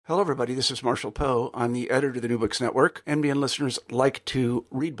Hello, everybody. This is Marshall Poe. I'm the editor of the New Books Network. NBN listeners like to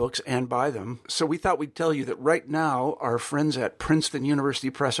read books and buy them. So we thought we'd tell you that right now, our friends at Princeton University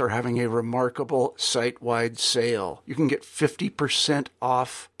Press are having a remarkable site-wide sale. You can get 50%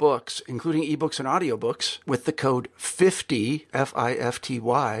 off books, including ebooks and audiobooks, with the code 50,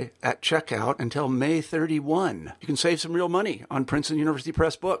 F-I-F-T-Y, at checkout until May 31. You can save some real money on Princeton University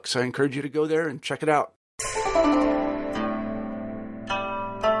Press books. I encourage you to go there and check it out.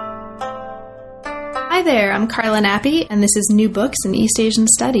 Hi there, I'm Carla Nappi, and this is New Books in East Asian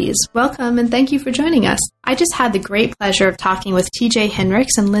Studies. Welcome, and thank you for joining us. I just had the great pleasure of talking with T.J.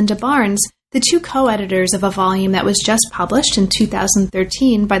 Hinrichs and Linda Barnes, the two co-editors of a volume that was just published in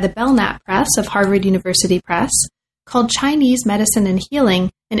 2013 by the Belknap Press of Harvard University Press, called Chinese Medicine and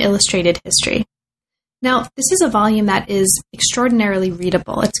Healing, an Illustrated History. Now, this is a volume that is extraordinarily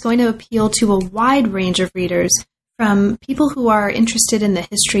readable. It's going to appeal to a wide range of readers, from people who are interested in the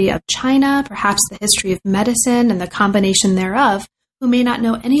history of China, perhaps the history of medicine and the combination thereof, who may not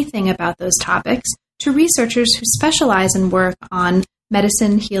know anything about those topics, to researchers who specialize in work on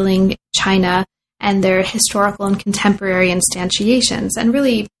medicine, healing, China, and their historical and contemporary instantiations, and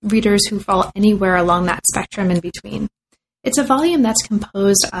really readers who fall anywhere along that spectrum in between. It's a volume that's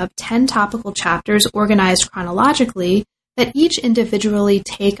composed of 10 topical chapters organized chronologically that each individually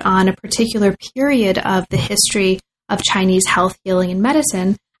take on a particular period of the history of Chinese health, healing, and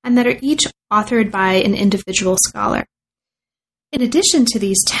medicine, and that are each authored by an individual scholar. In addition to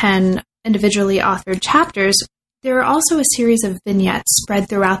these 10 individually authored chapters, there are also a series of vignettes spread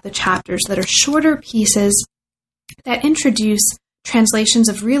throughout the chapters that are shorter pieces that introduce translations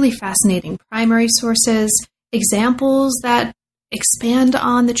of really fascinating primary sources, examples that expand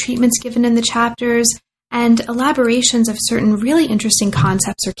on the treatments given in the chapters, and elaborations of certain really interesting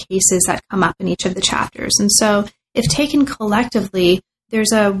concepts or cases that come up in each of the chapters. And so, if taken collectively,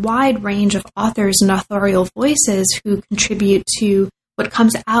 there's a wide range of authors and authorial voices who contribute to what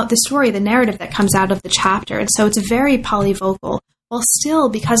comes out, the story, the narrative that comes out of the chapter. And so it's very polyvocal, while still,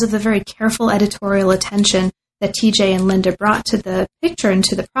 because of the very careful editorial attention that TJ and Linda brought to the picture and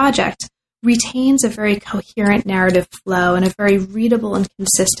to the project, retains a very coherent narrative flow and a very readable and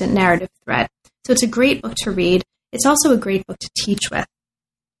consistent narrative thread. So it's a great book to read. It's also a great book to teach with.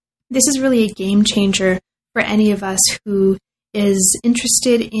 This is really a game changer for any of us who is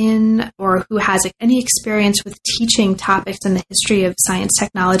interested in or who has any experience with teaching topics in the history of science,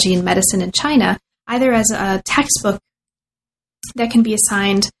 technology, and medicine in China, either as a textbook that can be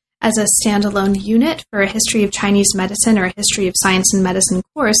assigned as a standalone unit for a history of Chinese medicine or a history of science and medicine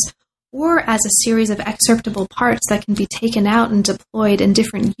course, or as a series of excerptable parts that can be taken out and deployed in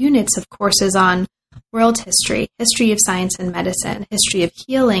different units of courses on world history, history of science and medicine, history of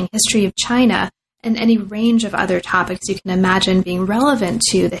healing, history of China, and any range of other topics you can imagine being relevant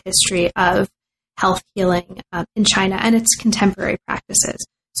to the history of health healing in China and its contemporary practices.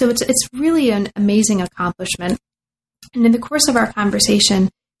 So it's really an amazing accomplishment. And in the course of our conversation,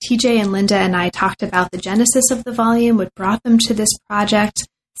 TJ and Linda and I talked about the genesis of the volume, what brought them to this project,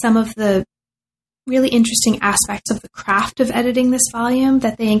 some of the really interesting aspects of the craft of editing this volume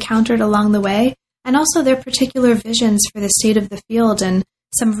that they encountered along the way, and also their particular visions for the state of the field and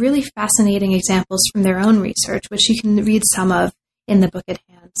some really fascinating examples from their own research, which you can read some of in the book at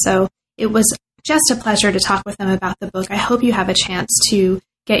hand. So it was just a pleasure to talk with them about the book. I hope you have a chance to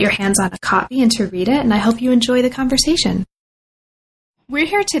get your hands on a copy and to read it, and I hope you enjoy the conversation. We're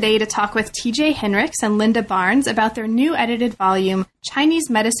here today to talk with T.J. Hinrichs and Linda Barnes about their new edited volume, Chinese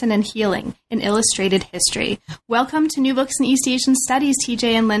Medicine and Healing, an Illustrated History. Welcome to New Books in East Asian Studies,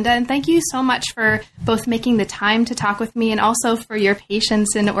 T.J. and Linda, and thank you so much for both making the time to talk with me and also for your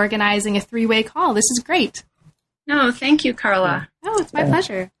patience in organizing a three-way call. This is great. No, thank you, Carla. Oh, it's my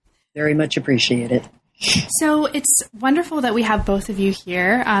pleasure. Very much appreciate it. So it's wonderful that we have both of you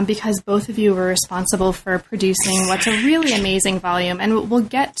here because both of you were responsible for producing what's a really amazing volume. And we'll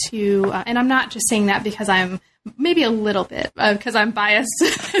get to, and I'm not just saying that because I'm maybe a little bit, because I'm biased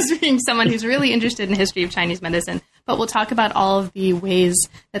as being someone who's really interested in the history of Chinese medicine. But we'll talk about all of the ways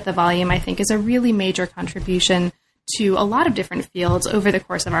that the volume, I think, is a really major contribution to a lot of different fields over the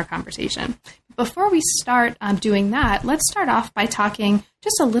course of our conversation. Before we start doing that, let's start off by talking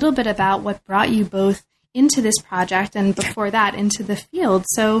just a little bit about what brought you both into this project and before that into the field.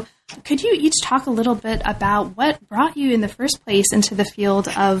 So could you each talk a little bit about what brought you in the first place into the field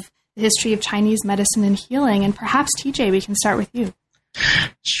of the history of Chinese medicine and healing? And perhaps, TJ, we can start with you.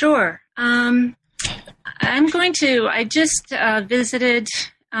 Sure. I just visited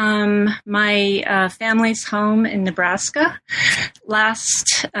my family's home in Nebraska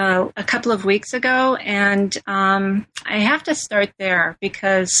a couple of weeks ago, and I have to start there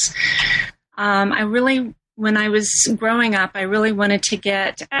because when I was growing up, I really wanted to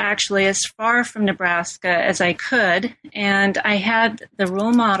get actually as far from Nebraska as I could. And I had the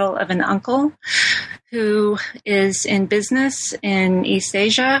role model of an uncle who is in business in East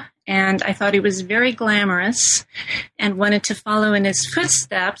Asia. And I thought he was very glamorous and wanted to follow in his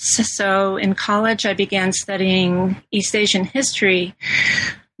footsteps. So in college, I began studying East Asian history.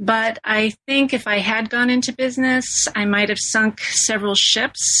 But I think if I had gone into business, I might have sunk several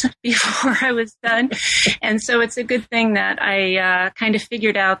ships before I was done. And so it's a good thing that I kind of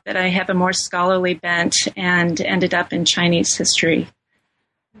figured out that I have a more scholarly bent and ended up in Chinese history.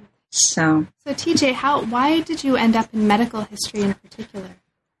 So TJ, why did you end up in medical history in particular?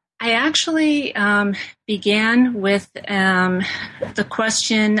 I actually began with the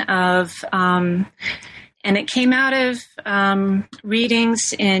question of... and it came out of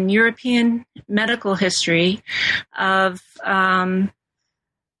readings in European medical history of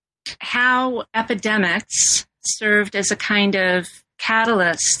how epidemics served as a kind of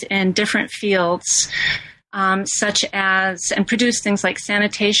catalyst in different fields, such as, and produced things like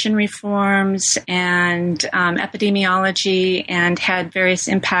sanitation reforms and epidemiology, and had various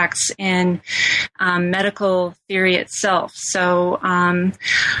impacts in medical theory itself. So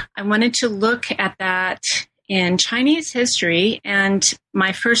I wanted to look at that in Chinese history, and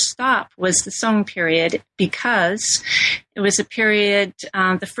my first stop was the Song period because it was a period,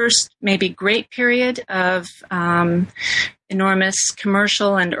 the first maybe great period of enormous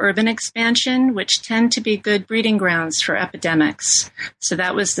commercial and urban expansion, which tend to be good breeding grounds for epidemics. So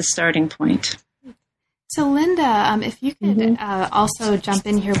that was the starting point. So Linda, if you could also jump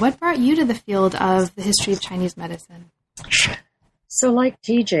in here, what brought you to the field of the history of Chinese medicine? So like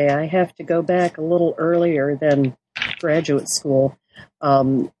TJ, I have to go back a little earlier than graduate school.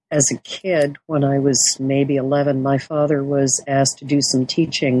 As a kid, when I was maybe 11, my father was asked to do some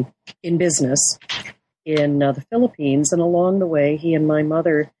teaching in business in the Philippines. And along the way, he and my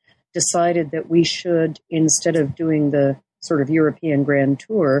mother decided that we should, instead of doing the sort of European grand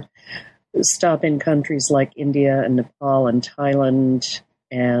tour, stop in countries like India and Nepal and Thailand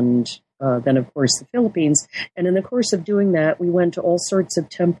and then, of course, the Philippines. And in the course of doing that, we went to all sorts of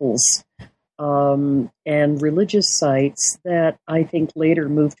temples and religious sites that I think later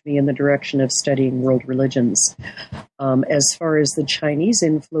moved me in the direction of studying world religions. As far as the Chinese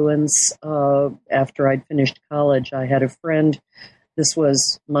influence, after I'd finished college, I had a friend, this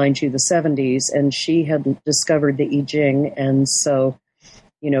was, mind you, the 70s, and she had discovered the I Ching. And so,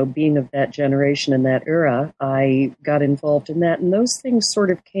 being of that generation and that era, I got involved in that. And those things sort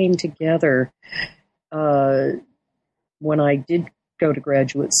of came together when I did go to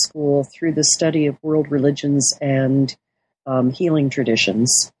graduate school through the study of world religions and healing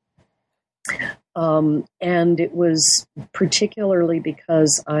traditions. And it was particularly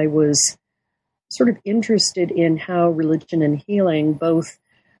because I was sort of interested in how religion and healing, both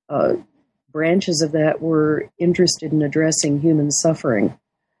branches of that, were interested in addressing human suffering,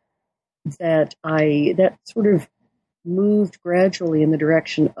 that sort of moved gradually in the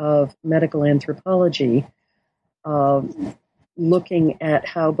direction of medical anthropology, looking at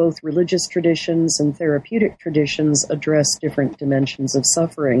how both religious traditions and therapeutic traditions address different dimensions of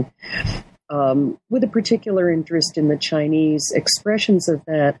suffering, with a particular interest in the Chinese expressions of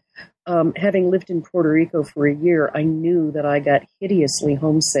that. Having lived in Puerto Rico for a year, I knew that I got hideously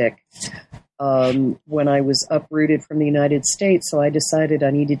homesick when I was uprooted from the United States. So I decided I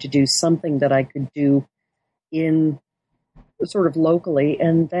needed to do something that I could do in sort of locally.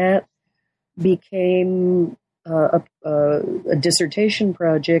 And that became a dissertation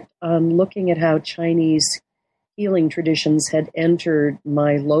project on looking at how Chinese healing traditions had entered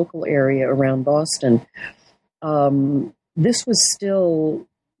my local area around Boston. This was still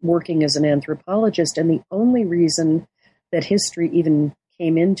working as an anthropologist, and the only reason that history even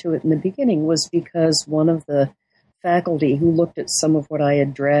came into it in the beginning was because one of the faculty who looked at some of what I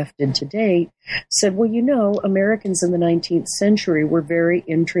had drafted to date said, well, Americans in the 19th century were very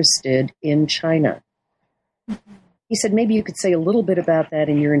interested in China. He said, maybe you could say a little bit about that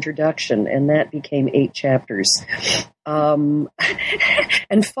in your introduction, and that became 8 chapters. And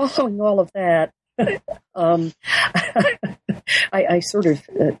following all of that, I'm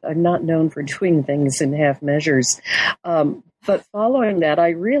not known for doing things in half measures. But following that, I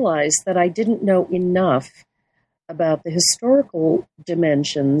realized that I didn't know enough about the historical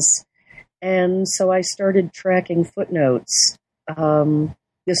dimensions. And so I started tracking footnotes.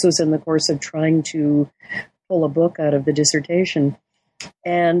 This was in the course of trying to pull a book out of the dissertation.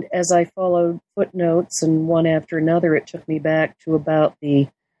 And as I followed footnotes and one after another, it took me back to about the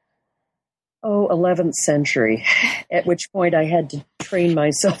 11th century, at which point I had to train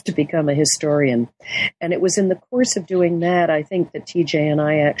myself to become a historian. And it was in the course of doing that, I think, that TJ and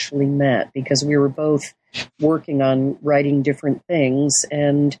I actually met, because we were both working on writing different things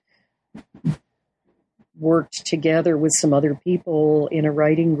and worked together with some other people in a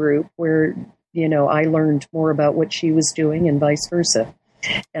writing group where, I learned more about what she was doing and vice versa.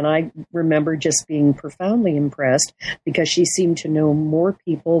 And I remember just being profoundly impressed because she seemed to know more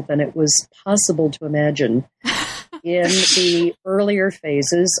people than it was possible to imagine in the earlier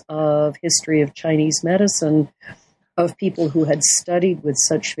phases of history of Chinese medicine, of people who had studied with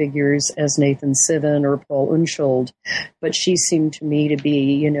such figures as Nathan Sivan or Paul Unshold. But she seemed to me to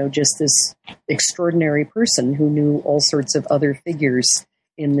be, just this extraordinary person who knew all sorts of other figures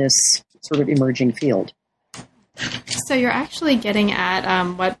in this sort of emerging field. So you're actually getting at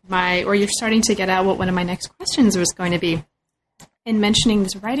you're starting to get at what one of my next questions was going to be in mentioning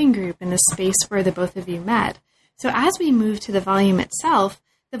this writing group in the space where the both of you met. So as we move to the volume itself,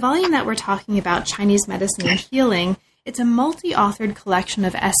 the volume that we're talking about, Chinese Medicine and Healing, it's a multi-authored collection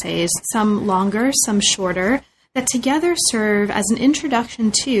of essays, some longer, some shorter, that together serve as an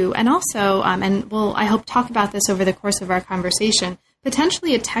introduction to, and also, and we'll, I hope, talk about this over the course of our conversation,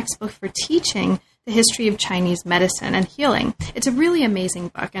 potentially a textbook for teaching the history of Chinese medicine and healing. It's a really amazing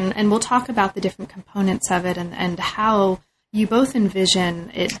book, and we'll talk about the different components of it and how you both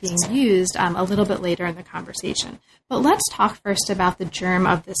envision it being used a little bit later in the conversation. But let's talk first about the germ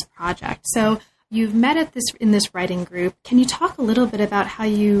of this project. So you've met in this writing group. Can you talk a little bit about how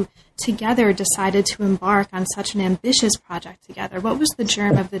you together decided to embark on such an ambitious project together? What was the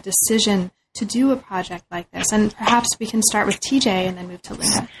germ of the decision to do a project like this? And perhaps we can start with TJ and then move to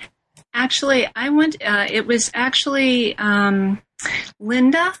Linda. Actually, it was actually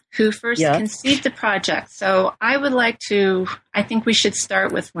Linda who first conceived the project. So I think we should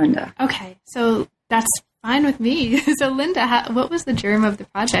start with Linda. Okay, so that's fine with me. So Linda, what was the germ of the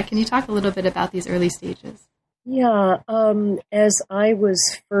project? Can you talk a little bit about these early stages? Yeah, as I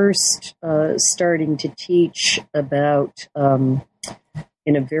was first starting to teach about,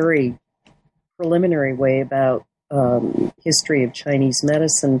 in a very preliminary way, about history of Chinese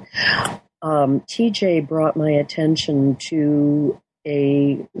medicine, TJ brought my attention to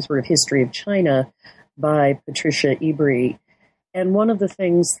a sort of history of China by Patricia Ebri. And one of the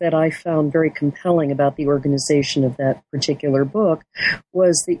things that I found very compelling about the organization of that particular book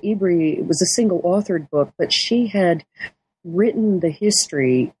was it was a single authored book, but she had written the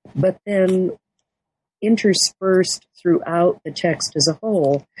history, but then interspersed throughout the text as a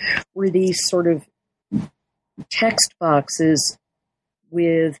whole were these sort of text boxes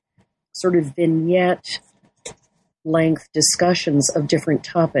with sort of vignette length discussions of different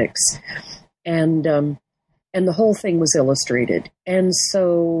topics. And the whole thing was illustrated. And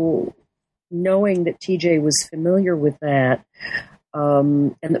so knowing that TJ was familiar with that,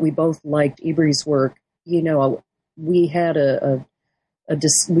 and that we both liked Ebri's work, we had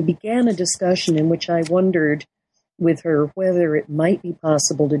we began a discussion in which I wondered with her whether it might be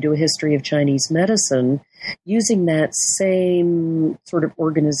possible to do a history of Chinese medicine using that same sort of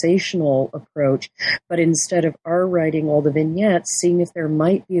organizational approach, but instead of our writing all the vignettes, seeing if there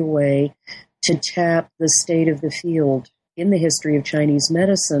might be a way to tap the state of the field in the history of Chinese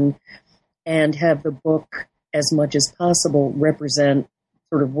medicine and have the book, as much as possible, represent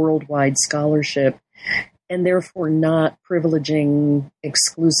sort of worldwide scholarship, and therefore not privileging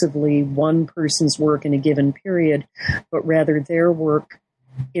exclusively one person's work in a given period, but rather their work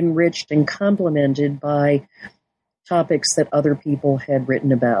enriched and complemented by topics that other people had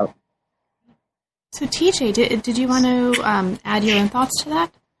written about. So TJ, did you want to add your own thoughts to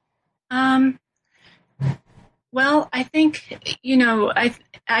that? Well, I think,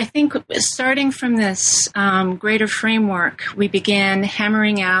 I think starting from this greater framework, we began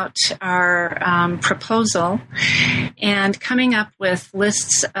hammering out our proposal and coming up with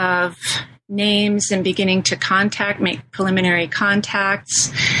lists of names and beginning to make preliminary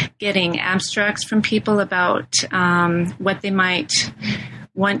contacts, getting abstracts from people about what they might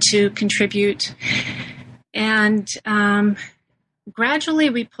want to contribute. And gradually,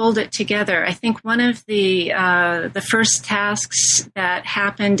 we pulled it together. I think one of the first tasks that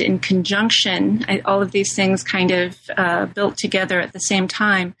happened in conjunction, all of these things kind of built together at the same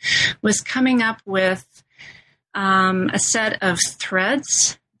time, was coming up with a set of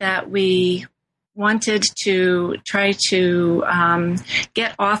threads that we wanted to try to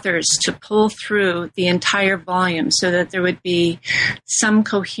get authors to pull through the entire volume so that there would be some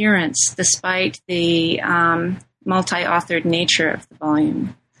coherence despite the multi-authored nature of the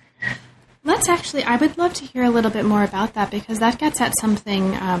volume. I would love to hear a little bit more about that, because that gets at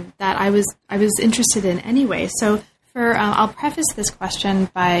something that I was interested in anyway. So I'll preface this question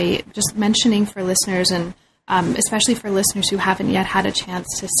by just mentioning for listeners, and especially for listeners who haven't yet had a chance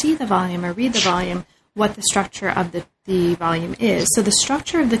to see the volume or read the volume, what the structure of the volume is. So the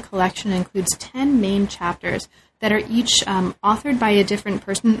structure of the collection includes 10 main chapters that are each authored by a different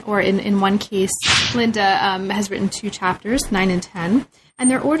person, or in one case, Linda has written 2 chapters, 9 and 10, and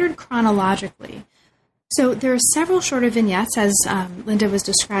they're ordered chronologically. So there are several shorter vignettes, as Linda was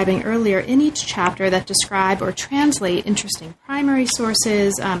describing earlier, in each chapter that describe or translate interesting primary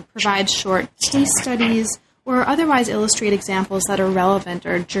sources, provide short case studies, or otherwise illustrate examples that are relevant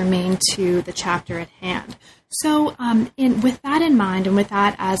or germane to the chapter at hand. So with that in mind, and with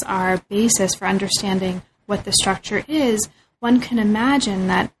that as our basis for understanding what the structure is, one can imagine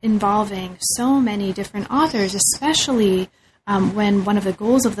that involving so many different authors, especially when one of the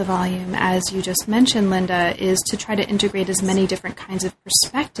goals of the volume, as you just mentioned, Linda, is to try to integrate as many different kinds of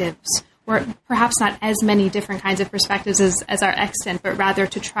perspectives, or perhaps not as many different kinds of perspectives as are extant, but rather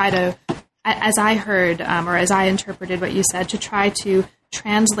to try to, as I heard, or as I interpreted what you said, to try to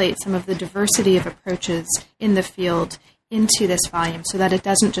translate some of the diversity of approaches in the field into this volume, so that it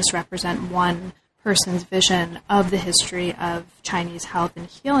doesn't just represent one person's vision of the history of Chinese health and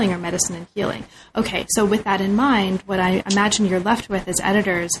healing, or medicine and healing. Okay, so with that in mind, what I imagine you're left with as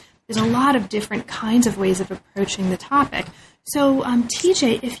editors is a lot of different kinds of ways of approaching the topic. So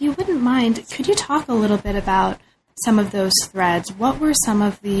TJ, if you wouldn't mind, could you talk a little bit about some of those threads? What were some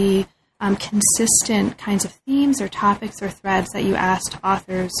of the consistent kinds of themes or topics or threads that you asked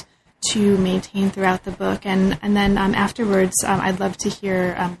authors to maintain throughout the book? And then afterwards, I'd love to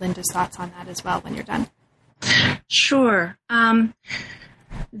hear Linda's thoughts on that as well when you're done. Sure. I'm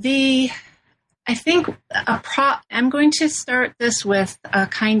going to start this with a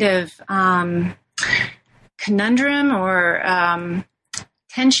kind of conundrum or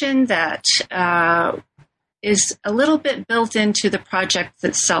tension that is a little bit built into the project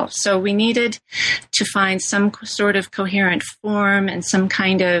itself. So we needed to find some sort of coherent form and some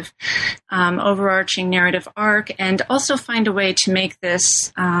kind of overarching narrative arc, and also find a way to make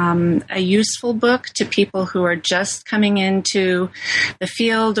this a useful book to people who are just coming into the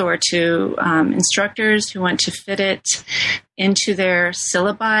field, or to instructors who want to fit it into their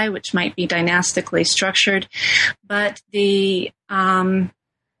syllabi, which might be dynastically structured. But the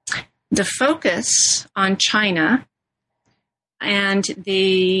focus on China and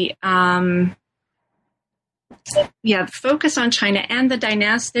the focus on China and the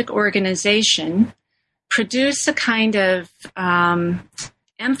dynastic organization produce a kind of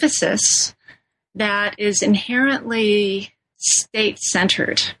emphasis that is inherently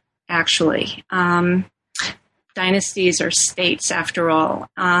state-centered, actually. Dynasties are states, after all.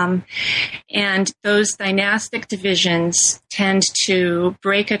 And those dynastic divisions tend to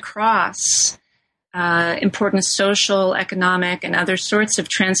break across important social, economic, and other sorts of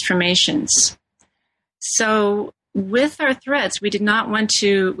transformations. So with our threads, we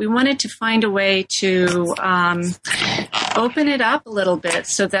wanted to find a way to open it up a little bit,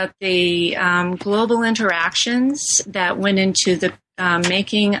 so that the global interactions that went into the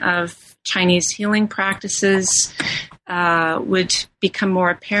making of Chinese healing practices would become more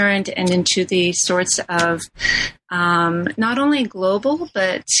apparent, and into the sorts of not only global,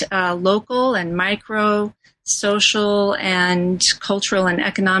 but local and micro, social and cultural and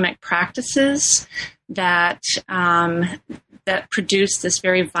economic practices that produce this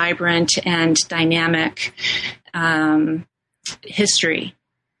very vibrant and dynamic history.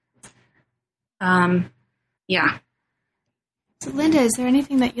 So Linda, is there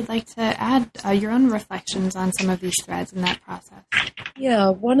anything that you'd like to add, your own reflections on some of these threads in that process? Yeah,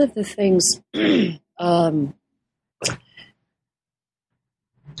 one of the things that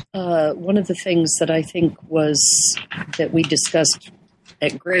I think that we discussed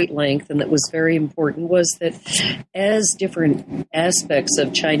at great length, and that was very important, was that as different aspects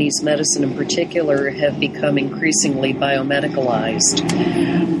of Chinese medicine in particular have become increasingly biomedicalized,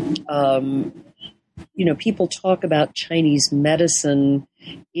 people talk about Chinese medicine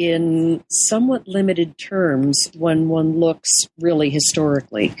in somewhat limited terms when one looks really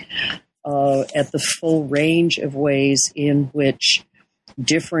historically at the full range of ways in which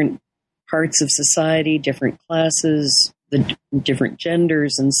different parts of society, different classes, the different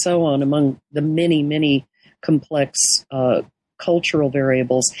genders, and so on, among the many, many complex cultural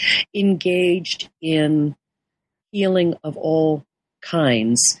variables, engaged in healing of all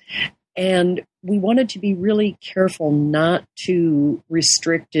kinds. And we wanted to be really careful not to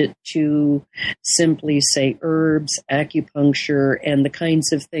restrict it to simply, say, herbs, acupuncture, and the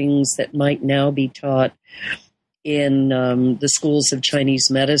kinds of things that might now be taught in the schools of Chinese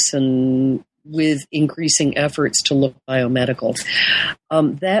medicine with increasing efforts to look biomedical.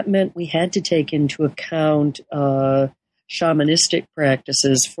 That meant we had to take into account shamanistic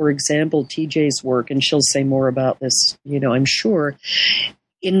practices. For example, TJ's work, and she'll say more about this, I'm sure,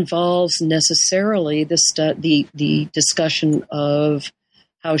 involves necessarily the discussion of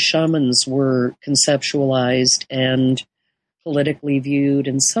how shamans were conceptualized and politically viewed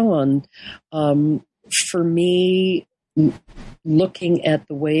and so on. For me, looking at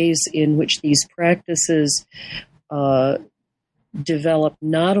the ways in which these practices develop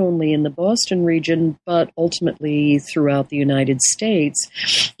not only in the Boston region, but ultimately throughout the United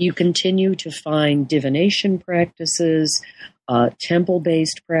States, you continue to find divination practices,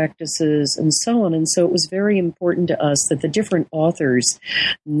 temple-based practices, and so on. And so it was very important to us that the different authors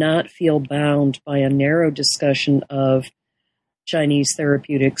not feel bound by a narrow discussion of Chinese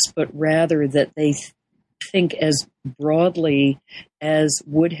therapeutics, but rather that they think as broadly as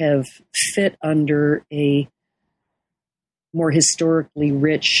would have fit under a more historically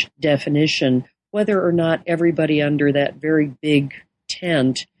rich definition, whether or not everybody under that very big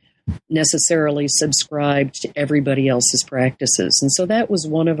tent necessarily subscribed to everybody else's practices. And so that was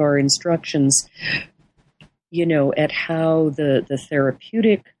one of our instructions, at how the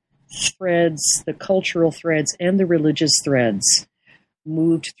therapeutic threads, the cultural threads, and the religious threads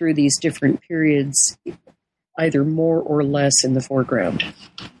moved through these different periods, either more or less in the foreground.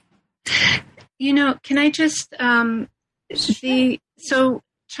 Can I just so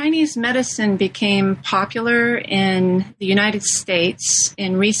Chinese medicine became popular in the United States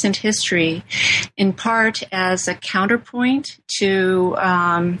in recent history, in part as a counterpoint to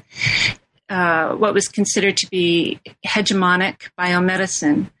what was considered to be hegemonic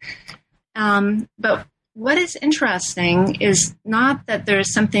biomedicine. But what is interesting is not that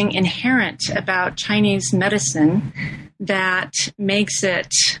there's something inherent about Chinese medicine that makes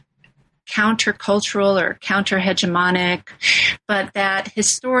it countercultural or counter-hegemonic, but that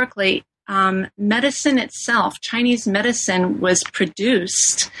historically medicine itself, Chinese medicine, was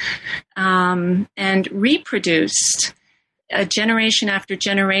produced and reproduced generation after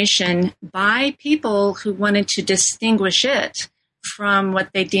generation by people who wanted to distinguish it from what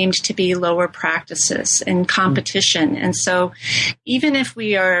they deemed to be lower practices in competition. And so even if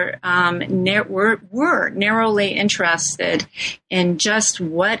we are we're narrowly interested in just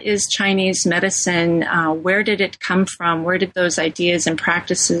what is Chinese medicine, where did it come from, where did those ideas and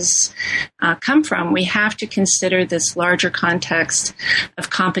practices come from, we have to consider this larger context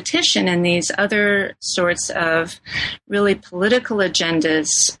of competition and these other sorts of really political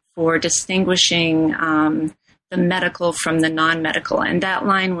agendas for distinguishing the medical from the non-medical, and that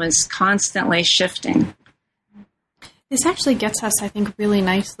line was constantly shifting. This actually gets us, I think, really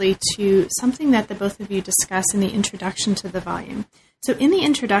nicely to something that the both of you discuss in the introduction to the volume. So in the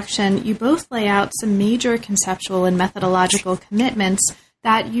introduction, you both lay out some major conceptual and methodological commitments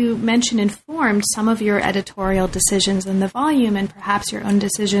that you mention informed some of your editorial decisions in the volume and perhaps your own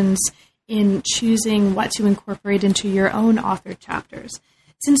decisions in choosing what to incorporate into your own authored chapters.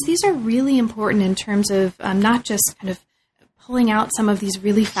 Since these are really important in terms of not just kind of pulling out some of these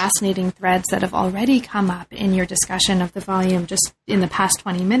really fascinating threads that have already come up in your discussion of the volume just in the past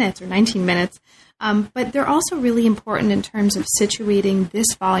 20 minutes or 19 minutes, but they're also really important in terms of situating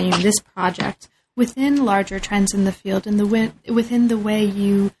this volume, this project, within larger trends in the field and within the way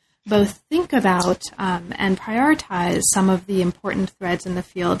you both think about and prioritize some of the important threads in the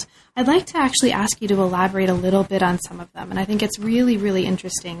field. I'd like to actually ask you to elaborate a little bit on some of them, and I think it's really, really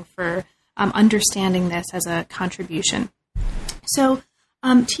interesting for understanding this as a contribution. So,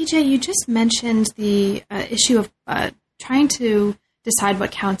 TJ, you just mentioned the issue of trying to decide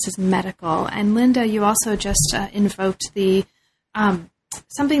what counts as medical, and Linda, you also just invoked the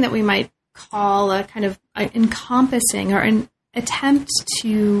something that we might call a kind of encompassing or an attempt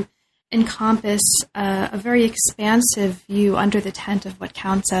to encompass a very expansive view under the tent of what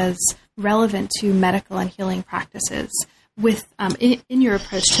counts as relevant to medical and healing practices with in your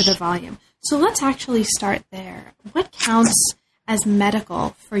approach to the volume. So let's actually start there. What counts as medical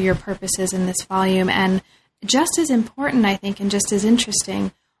for your purposes in this volume? And just as important, I think, and just as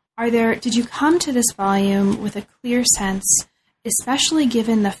interesting, did you come to this volume with a clear sense, especially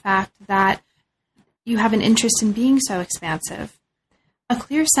given the fact that you have an interest in being so expansive, a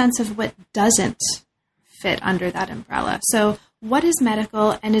clear sense of what doesn't fit under that umbrella? So what is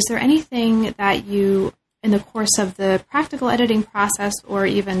medical, and is there anything that you in the course of the practical editing process, or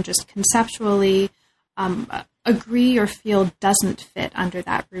even just conceptually, agree or feel doesn't fit under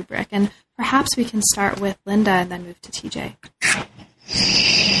that rubric? And perhaps we can start with Linda and then move to TJ.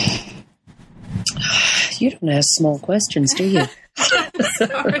 You don't ask small questions, do you?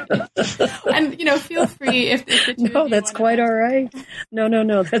 Sorry. And, feel free if the two No, that's quite all right.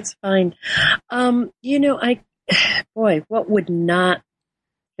 No, that's fine. What would not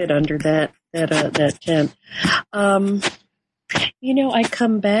fit under that tent? I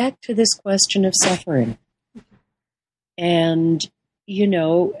come back to this question of suffering. And,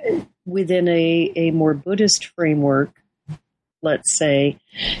 within a more Buddhist framework, let's say,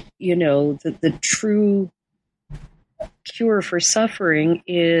 the true cure for suffering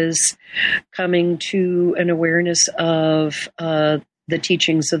is coming to an awareness of the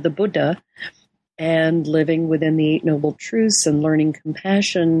teachings of the Buddha and living within the Eight Noble Truths and learning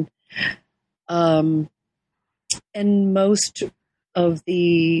compassion. And most of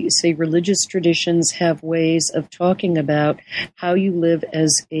the, say, religious traditions have ways of talking about how you live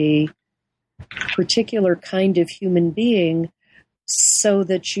as a particular kind of human being so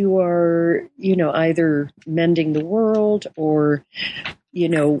that you are, either mending the world or,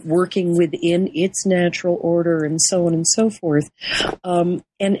 working within its natural order and so on and so forth. And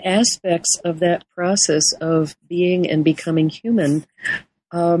aspects of that process of being and becoming human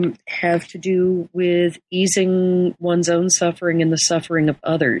have to do with easing one's own suffering and the suffering of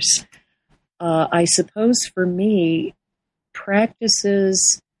others. I suppose for me,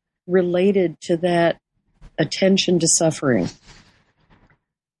 practices related to that attention to suffering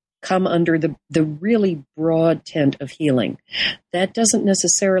come under the really broad tent of healing. That doesn't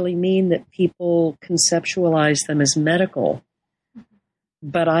necessarily mean that people conceptualize them as medical,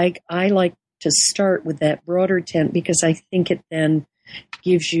 but I like to start with that broader tent because I think it then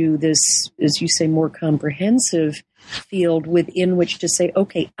gives you this, as you say, more comprehensive field within which to say,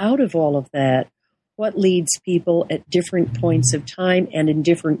 okay, out of all of that, what leads people at different points of time and in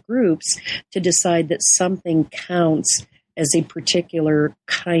different groups to decide that something counts as a particular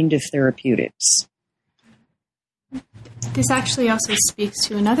kind of therapeutics? This actually also speaks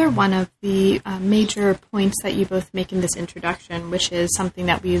to another one of the major points that you both make in this introduction, which is something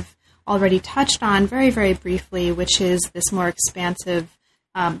that we've already touched on very, very briefly, which is this more expansive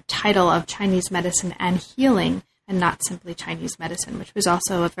title of Chinese medicine and healing, and not simply Chinese medicine, which was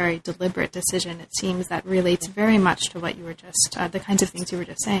also a very deliberate decision, it seems, that relates very much to what you were just, the kinds of things you were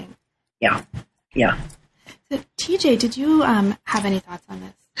just saying. Yeah. So, TJ, did you have any thoughts on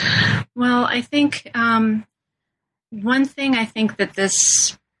this? Well, I think one thing I think that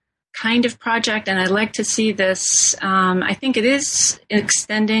this kind of project, and I'd like to see this, I think it is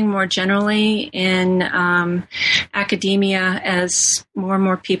extending more generally in academia as more and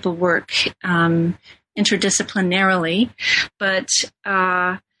more people work interdisciplinarily, but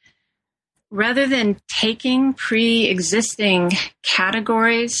rather than taking pre-existing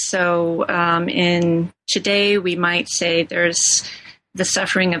categories, so in today we might say there's the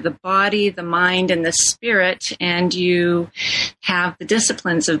suffering of the body, the mind, and the spirit, and you have the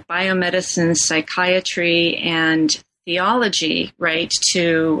disciplines of biomedicine, psychiatry, and theology, right,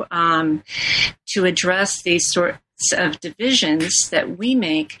 to address these sorts of divisions that we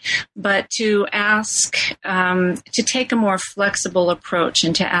make, but to ask, to take a more flexible approach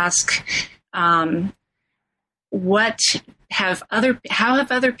and to ask, how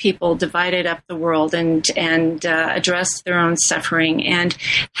have other people divided up the world and addressed their own suffering, and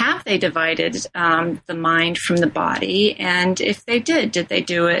have they divided the mind from the body? And if they did they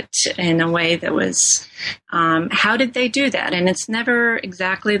do it in a way that was, how did they do that? And it's never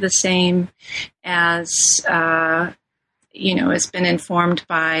exactly the same as, has been informed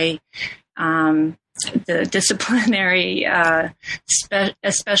by the disciplinary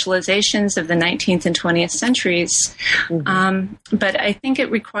specializations of the 19th and 20th centuries. Mm-hmm. But I think it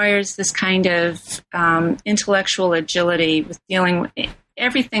requires this kind of intellectual agility with dealing with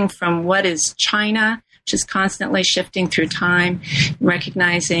everything from what is China, which is constantly shifting through time,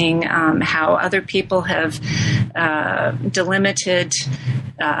 recognizing how other people have delimited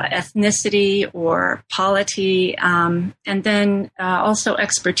ethnicity or polity, and then also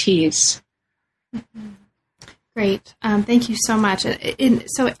expertise. Mm-hmm. Great. Thank you so much.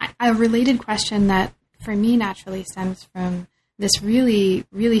 So a related question that for me naturally stems from this really,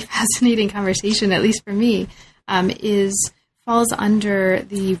 really fascinating conversation, at least for me, falls under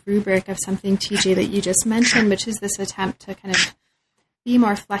the rubric of something, TJ, that you just mentioned, which is this attempt to kind of be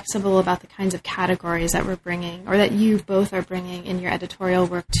more flexible about the kinds of categories that we're bringing, or that you both are bringing in your editorial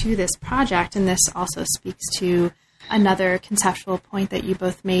work to this project. And this also speaks to another conceptual point that you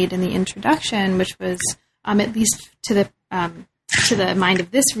both made in the introduction, which was at least to the mind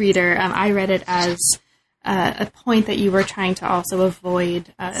of this reader, I read it as a point that you were trying to also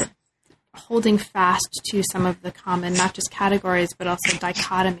avoid holding fast to some of the common, not just categories, but also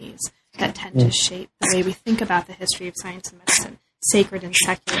dichotomies that tend to shape the way we think about the history of science and medicine, sacred and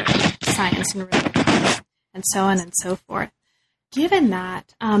secular, science and religion, and so on and so forth. Given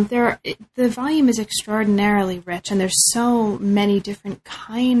that, the volume is extraordinarily rich, and there's so many different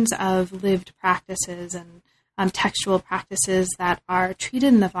kinds of lived practices and textual practices that are treated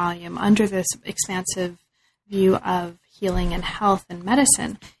in the volume under this expansive view of healing and health and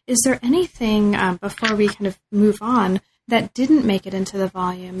medicine. Is there anything, before we kind of move on, that didn't make it into the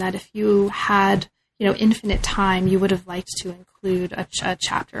volume that if you had, infinite time, you would have liked to include a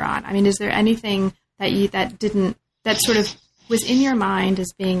chapter on? I mean, is there anything that sort of was in your mind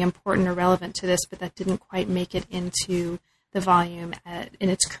as being important or relevant to this, but that didn't quite make it into the volume in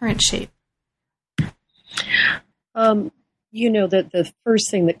its current shape? That the first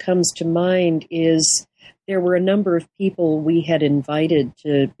thing that comes to mind is there were a number of people we had invited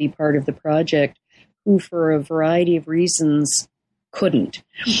to be part of the project who, for a variety of reasons, couldn't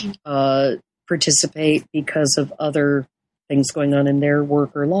participate because of other things going on in their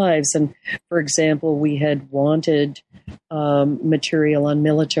work or lives. And, for example, we had wanted material on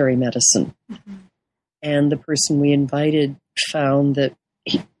military medicine. Mm-hmm. And the person we invited found that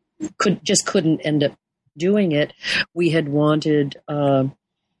he couldn't end up doing it. We had wanted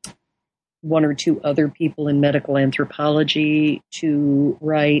one or two other people in medical anthropology to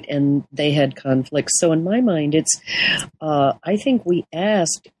write, and they had conflicts. So in my mind, I think we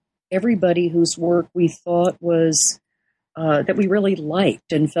asked everybody whose work we thought was, that we really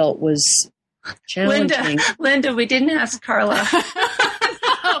liked and felt was challenging. Linda, we didn't ask Carla.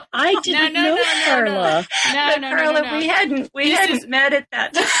 I didn't know Carla. Carla, we hadn't met at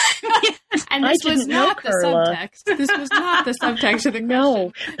that time. And this was not the subtext. This was not the subtext of the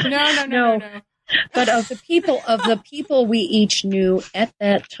question. No. But of the people we each knew at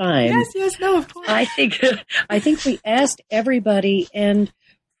that time, of course. I think we asked everybody, and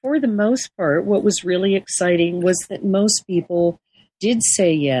for the most part, what was really exciting was that most people did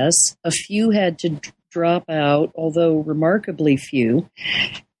say yes. A few had to drop out, although remarkably few.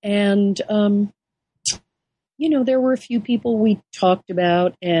 And, there were a few people we talked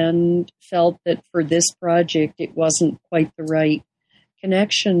about and felt that for this project, it wasn't quite the right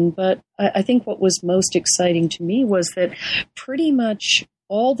connection. But I think what was most exciting to me was that pretty much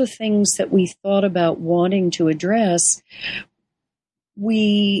all the things that we thought about wanting to address,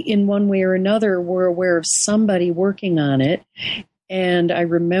 we, in one way or another, were aware of somebody working on it. And I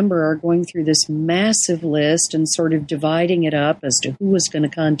remember our going through this massive list and sort of dividing it up as to who was going to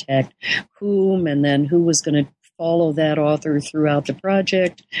contact whom, and then who was going to follow that author throughout the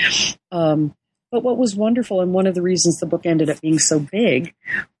project. But what was wonderful, and one of the reasons the book ended up being so big,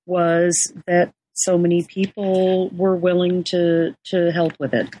 was that so many people were willing to help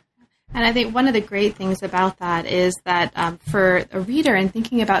with it. And I think one of the great things about that is that for a reader, and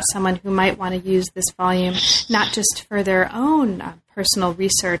thinking about someone who might want to use this volume, not just for their own personal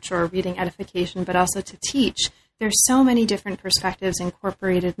research or reading edification, but also to teach, there's so many different perspectives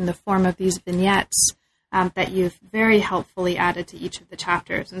incorporated in the form of these vignettes that you've very helpfully added to each of the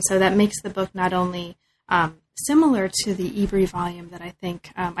chapters. And so that makes the book not only similar to the Ebri volume that I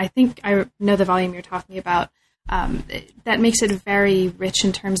think I know the volume you're talking about, that makes it very rich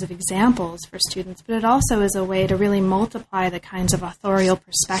in terms of examples for students, but it also is a way to really multiply the kinds of authorial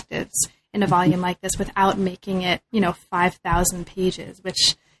perspectives in a volume like this without making it, 5,000 pages,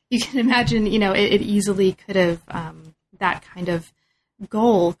 which you can imagine, it easily could have, that kind of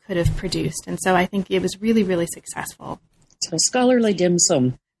goal could have produced. And so I think it was really, really successful. So scholarly dim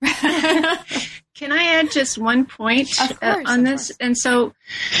sum. Can I add just one point on this? Course. And so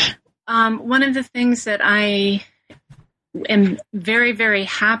one of the things that I am very, very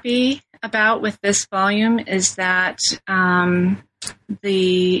happy about with this volume is that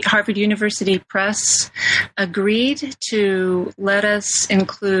the Harvard University Press agreed to let us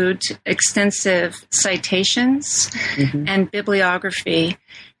include extensive citations and bibliography.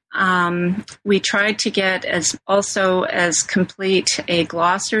 We tried to get as complete a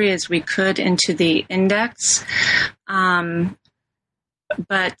glossary as we could into the index.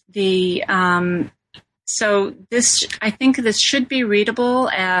 But so I think this should be readable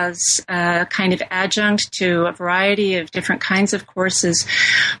as a kind of adjunct to a variety of different kinds of courses.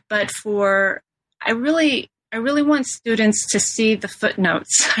 But I really I really want students to see the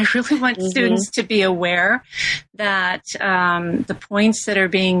footnotes. I really want students to be aware that the points that are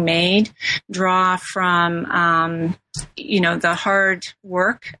being made draw from, the hard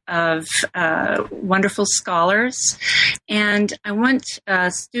work of wonderful scholars. And I want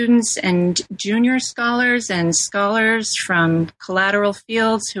students and junior scholars and scholars from collateral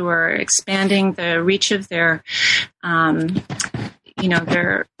fields who are expanding the reach of their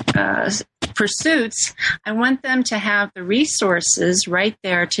pursuits. I want them to have the resources right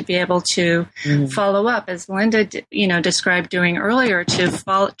there to be able to follow up, as Linda, described doing earlier,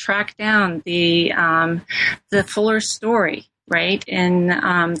 to track down the fuller story, right, in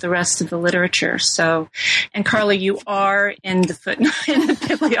the rest of the literature. So, and Carla, you are in the footnote in the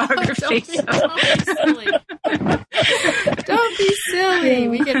bibliography. Don't be silly.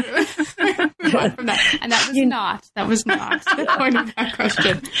 We can move on from that. And that was not the point of that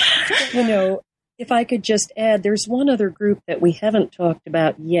question. If I could just add, there's one other group that we haven't talked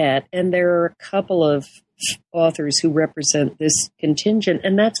about yet, and there are a couple of authors who represent this contingent,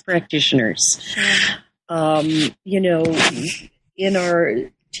 and that's practitioners. Sure. In our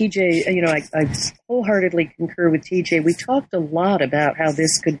TJ, I wholeheartedly concur with TJ. We talked a lot about how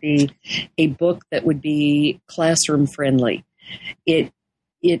this could be a book that would be classroom friendly. It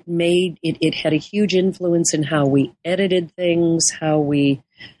had a huge influence in how we edited things, how we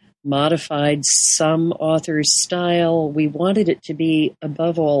modified some author's style. We wanted it to be,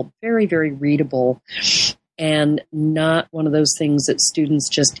 above all, very, very readable and not one of those things that students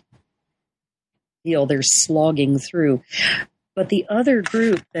just feel they're slogging through. But the other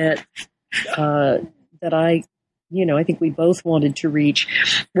group that I think we both wanted to reach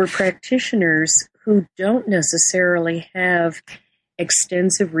were practitioners who don't necessarily have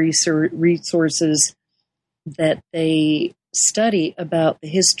extensive resources that they study about the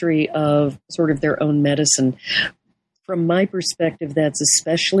history of sort of their own medicine. From my perspective, that's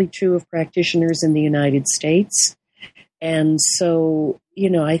especially true of practitioners in the United States. And so,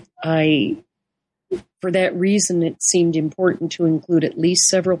 I for that reason, it seemed important to include at least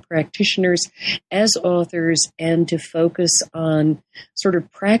several practitioners as authors and to focus on sort of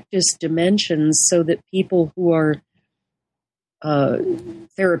practice dimensions so that people who are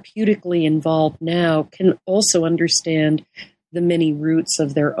therapeutically involved now can also understand the many roots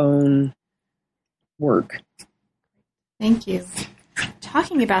of their own work. Thank you.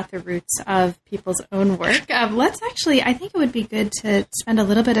 Talking about the roots of people's own work, let's actually, I think it would be good to spend a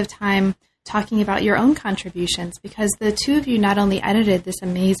little bit of time talking about your own contributions, because the two of you not only edited this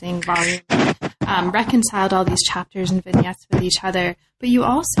amazing volume, reconciled all these chapters and vignettes with each other, but you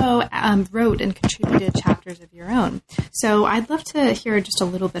also wrote and contributed chapters of your own. So I'd love to hear just a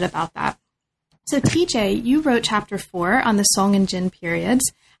little bit about that. So TJ, you wrote chapter 4 on the Song and Jin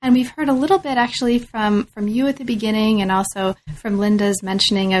periods, and we've heard a little bit actually from you at the beginning, and also from Linda's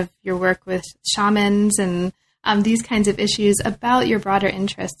mentioning of your work with shamans and these kinds of issues, about your broader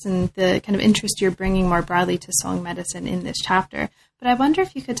interests and the kind of interest you're bringing more broadly to Song medicine in this chapter. But I wonder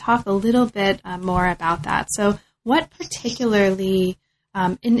if you could talk a little bit more about that. So what particularly,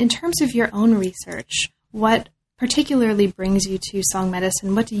 in terms of your own research, what particularly brings you to Song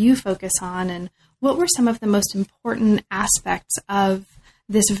medicine? What do you focus on? And what were some of the most important aspects of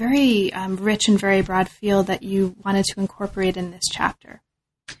this very rich and very broad field that you wanted to incorporate in this chapter?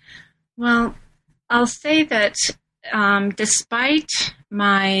 Well, I'll say that despite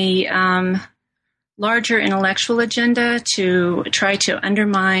my larger intellectual agenda to try to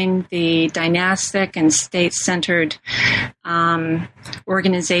undermine the dynastic and state-centered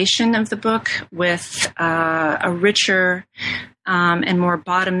organization of the book with a richer and more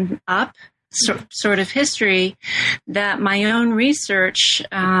bottom-up sort of history, that my own research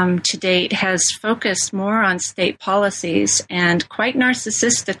to date has focused more on state policies, and quite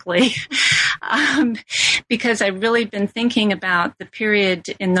narcissistically, because I've really been thinking about the period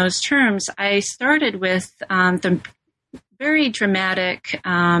in those terms. I started with the very dramatic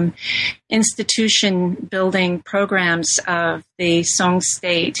institution building programs of the Song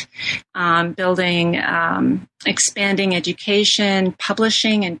state, building, expanding education,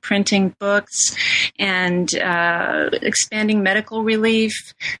 publishing and printing books, and expanding medical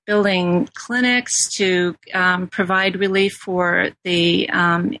relief, building clinics to provide relief for the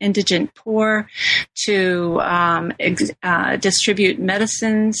indigent poor, to distribute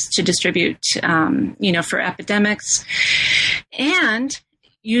medicines, to distribute, for epidemics, and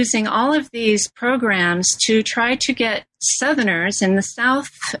using all of these programs to try to get Southerners in the South.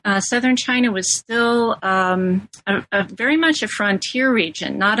 Southern China was still a very much a frontier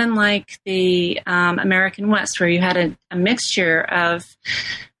region, not unlike the American West, where you had a mixture of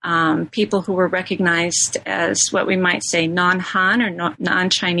people who were recognized as what we might say non-Han or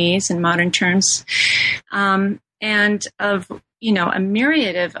non-Chinese in modern terms, and of a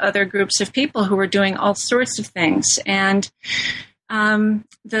myriad of other groups of people who were doing all sorts of things. And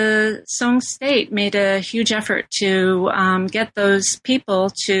the Song state made a huge effort to get those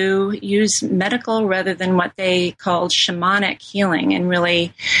people to use medical rather than what they called shamanic healing. And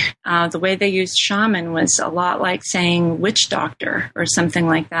really, the way they used shaman was a lot like saying witch doctor or something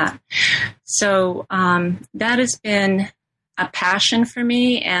like that. So that has been a passion for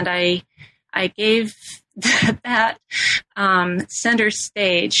me, and I gave that center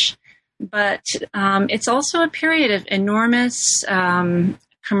stage. But it's also a period of enormous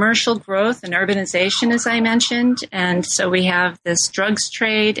commercial growth and urbanization, as I mentioned. And so we have this drugs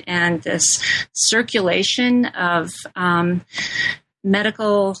trade and this circulation of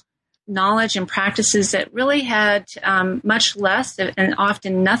medical knowledge and practices that really had much less and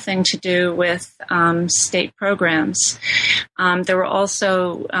often nothing to do with state programs. There were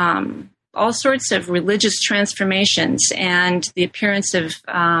also all sorts of religious transformations and the appearance of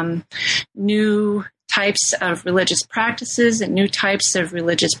new types of religious practices and new types of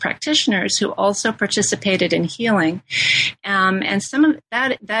religious practitioners who also participated in healing. And some of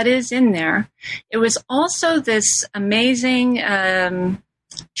that is in there. It was also this amazing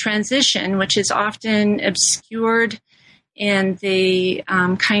transition, which is often obscured in the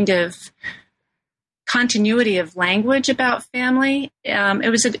kind of continuity of language about family.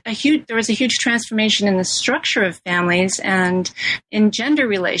 There was a huge transformation in the structure of families and in gender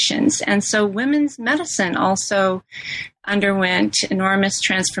relations. And so women's medicine also underwent enormous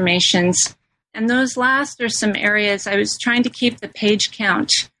transformations. And those last are some areas I was trying to keep the page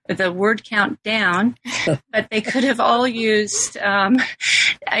count, the word count down, but they could have all used,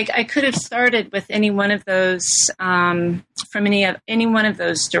 I could have started with any one of those, from any one of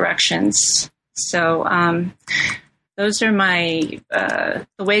those directions. So those are my the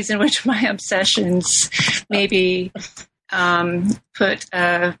ways in which my obsessions maybe put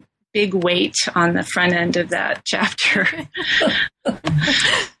a big weight on the front end of that chapter.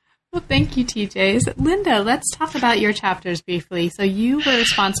 Well, thank you, TJ. Linda, let's talk about your chapters briefly. So you were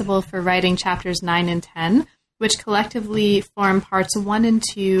responsible for writing chapters 9 and 10, which collectively form parts 1 and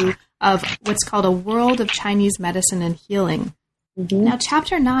 2 of what's called A World of Chinese Medicine and Healing. Mm-hmm. Now,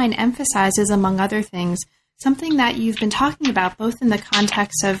 Chapter 9 emphasizes, among other things, something that you've been talking about, both in the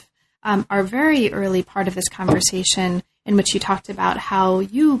context of our very early part of this conversation, in which you talked about how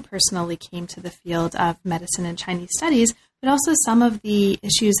you personally came to the field of medicine and Chinese studies, but also some of the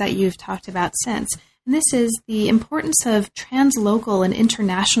issues that you've talked about since. And this is the importance of translocal and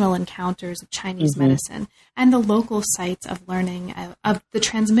international encounters of Chinese mm-hmm. medicine and the local sites of learning, of the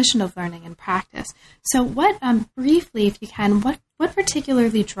transmission of learning and practice. So what, briefly, if you can, what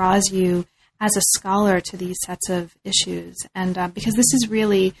particularly draws you as a scholar to these sets of issues? And because this is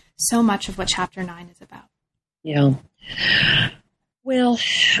really so much of what Chapter 9 is about. Yeah. Well,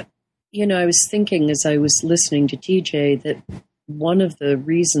 I was thinking as I was listening to TJ that one of the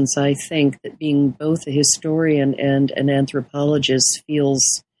reasons I think that being both a historian and an anthropologist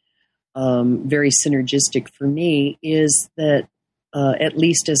feels very synergistic for me is that, at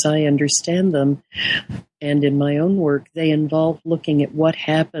least as I understand them, and in my own work, they involve looking at what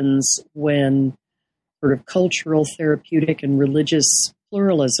happens when sort of cultural, therapeutic, and religious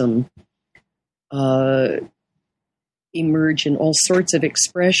pluralism emerge in all sorts of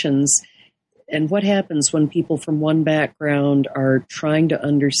expressions. And what happens when people from one background are trying to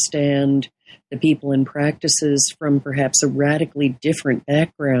understand the people and practices from perhaps a radically different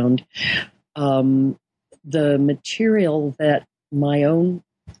background? The material that my own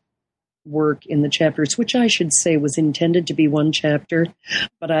work in the chapters, which I should say was intended to be one chapter,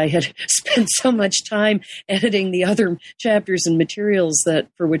 but I had spent so much time editing the other chapters and materials that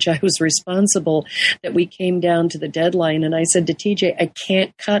for which I was responsible that we came down to the deadline. And I said to TJ, I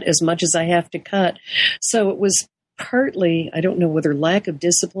can't cut as much as I have to cut. So it was partly, I don't know whether lack of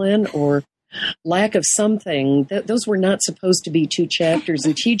discipline or lack of something. Those were not supposed to be 2 chapters,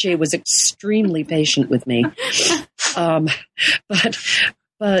 and TJ was extremely patient with me.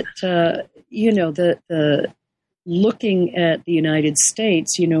 But the looking at the United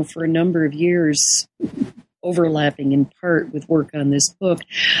States, for a number of years, overlapping in part with work on this book,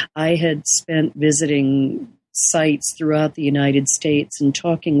 I had spent visiting sites throughout the United States and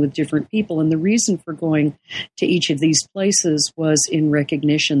talking with different people. And the reason for going to each of these places was in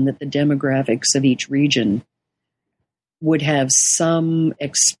recognition that the demographics of each region would have some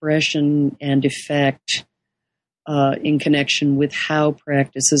expression and effect in connection with how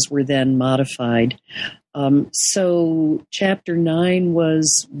practices were then modified. So chapter 9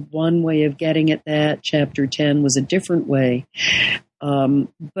 was one way of getting at that. Chapter 10 was a different way.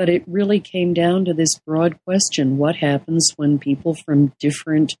 But it really came down to this broad question: what happens when people from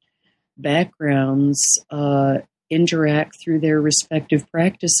different backgrounds interact through their respective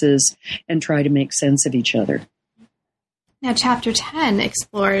practices and try to make sense of each other? Now, Chapter 10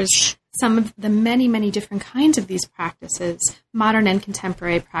 explores some of the many, many different kinds of these practices, modern and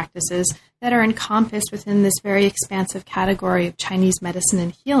contemporary practices, that are encompassed within this very expansive category of Chinese medicine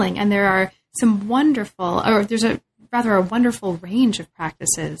and healing. And there are some wonderful, or there's a wonderful range of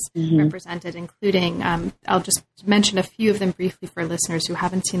practices represented, including, I'll just mention a few of them briefly for listeners who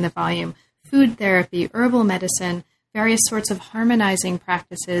haven't seen the volume: food therapy, herbal medicine, various sorts of harmonizing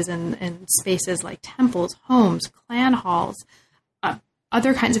practices in spaces like temples, homes, clan halls,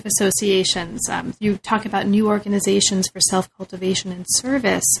 other kinds of associations. You talk about new organizations for self-cultivation and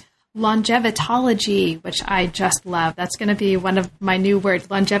service, longevitology, which I just love. That's going to be one of my new words,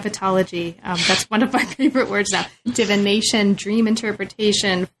 longevitology. That's one of my favorite words now. Divination, dream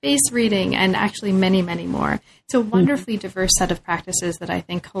interpretation, face reading, and actually many, many more. It's a wonderfully diverse set of practices that I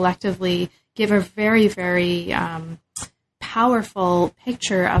think collectively give a very, very powerful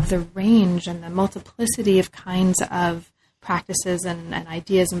picture of the range and the multiplicity of kinds of practices and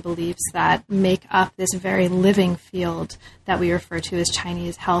ideas and beliefs that make up this very living field that we refer to as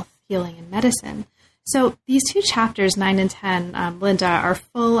Chinese health, healing, and medicine. So these two chapters, 9 and 10, Linda, are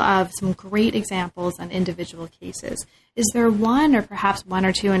full of some great examples on individual cases. Is there one, or perhaps one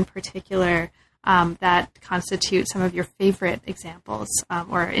or two in particular, that constitute some of your favorite examples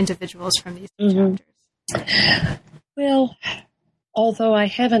or individuals from these two chapters? Well, although I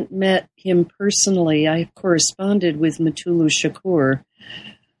haven't met him personally, I corresponded with Mutulu Shakur,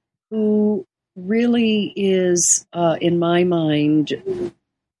 who really is, in my mind,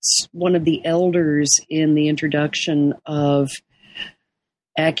 one of the elders in the introduction of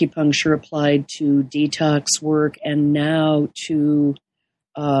acupuncture applied to detox work and now to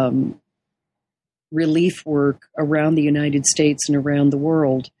relief work around the United States and around the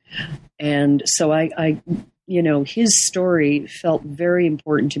world. And so I his story felt very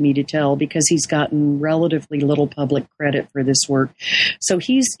important to me to tell because he's gotten relatively little public credit for this work. So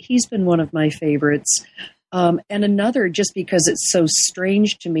he's been one of my favorites. And another, just because it's so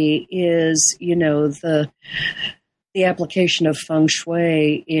strange to me, is, the application of feng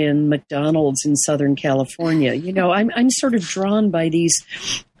shui in McDonald's in Southern California. I'm sort of drawn by these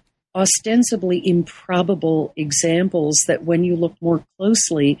ostensibly improbable examples that, when you look more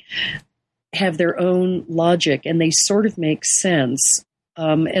closely, have their own logic and they sort of make sense.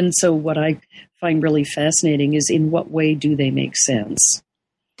 And so what I find really fascinating is, in what way do they make sense?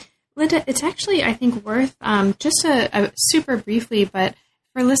 Linda, it's actually, I think, worth just a super briefly, but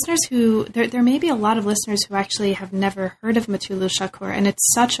for listeners who, there may be a lot of listeners who actually have never heard of Mutulu Shakur, and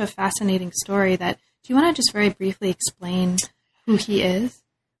it's such a fascinating story that, do you want to just very briefly explain who he is?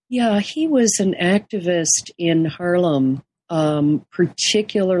 Yeah, he was an activist in Harlem,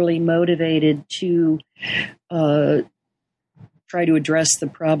 particularly motivated to try to address the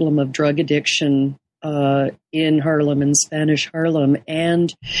problem of drug addiction in Harlem and Spanish Harlem,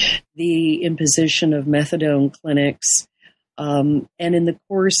 and the imposition of methadone clinics. And in the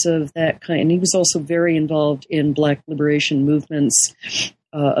course of that kind, he was also very involved in Black liberation movements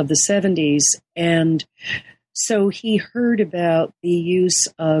of the 70s. And so he heard about the use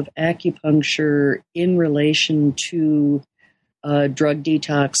of acupuncture in relation to drug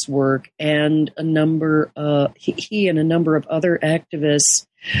detox work, and he and a number of other activists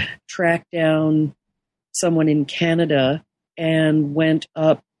tracked down someone in Canada and went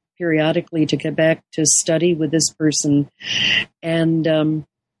up periodically to Quebec to study with this person. And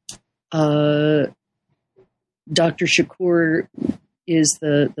Dr. Shakur is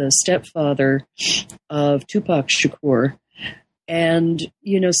the stepfather of Tupac Shakur. And,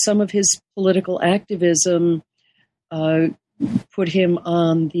 some of his political activism put him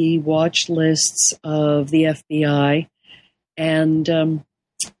on the watch lists of the FBI. And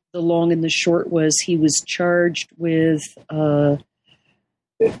the long and the short was, he was charged with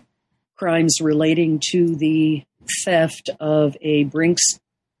crimes relating to the theft of a Brinks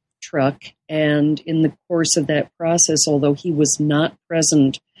truck. And in the course of that process, although he was not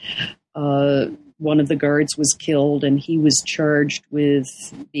present, one of the guards was killed, and he was charged with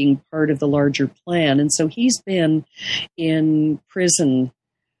being part of the larger plan. And so he's been in prison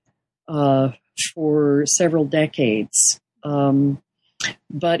for several decades.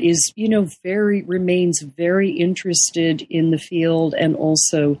 But is, remains very interested in the field, and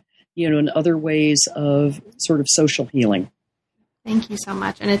also, in other ways of sort of social healing. Thank you so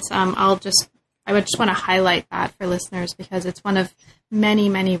much. And it's, I I would just want to highlight that for listeners because it's one of many,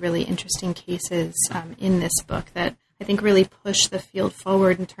 many really interesting cases in this book that I think really push the field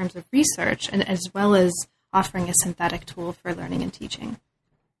forward in terms of research and as well as offering a synthetic tool for learning and teaching.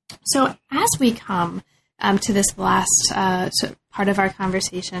 So as we come to this last part of our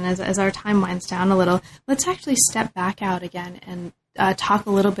conversation, as our time winds down a little, let's actually step back out again and talk a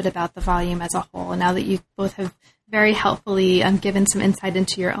little bit about the volume as a whole. Now that you both have very helpfully given some insight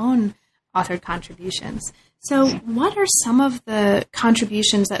into your own authored contributions. So what are some of the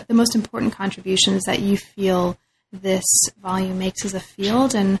contributions, the most important contributions that you feel this volume makes as a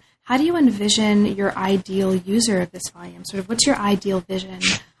field, and how do you envision your ideal user of this volume? Sort of what's your ideal vision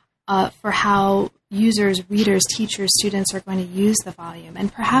for how users, readers, teachers, students are going to use the volume?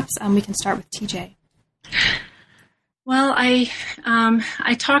 And perhaps we can start with TJ. Well, I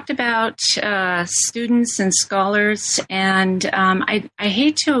talked about students and scholars, and I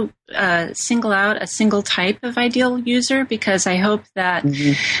hate to single out a single type of ideal user because I hope that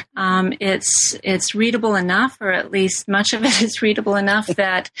it's readable enough, or at least much of it is readable enough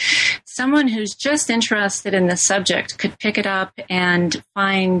that someone who's just interested in the subject could pick it up and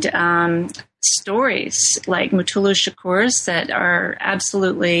find stories like Mutulu Shakur's that are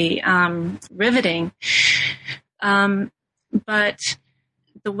absolutely riveting. But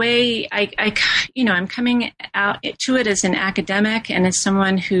the way I'm coming out to it as an academic and as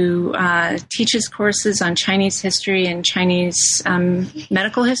someone who teaches courses on Chinese history and Chinese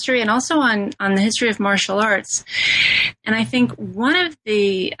medical history, and also on the history of martial arts. And I think one of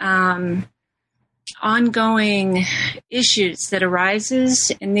the ongoing issues that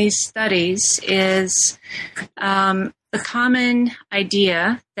arises in these studies is the common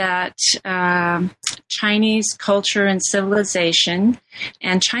idea that Chinese culture and civilization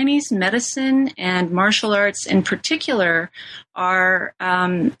and Chinese medicine and martial arts in particular are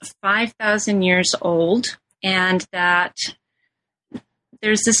 5,000 years old, and that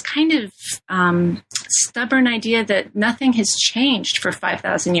there's this kind of stubborn idea that nothing has changed for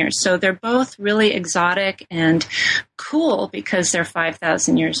 5,000 years. So they're both really exotic and cool because they're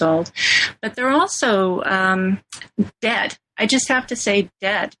 5,000 years old, but they're also dead. I just have to say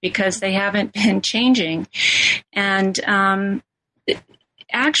dead because they haven't been changing. And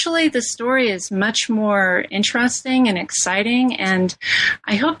actually, the story is much more interesting and exciting, and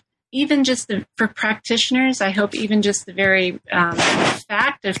I hope even just for practitioners, I hope even just the very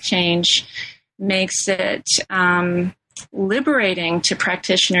fact of change makes it liberating to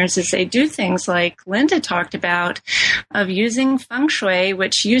practitioners as they do things like Linda talked about, of using feng shui,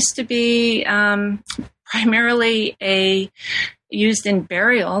 which used to be primarily used in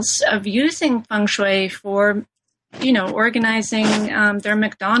burials, of using feng shui for organizing their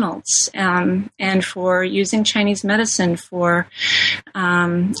McDonald's and for using Chinese medicine for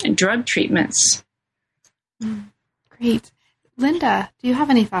drug treatments. Great. Linda, do you have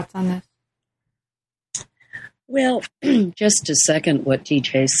any thoughts on this? Well, just to second what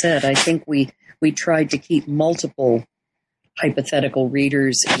TJ said, I think we tried to keep multiple hypothetical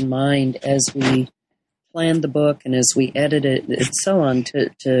readers in mind as we planned the book and as we edited it and so on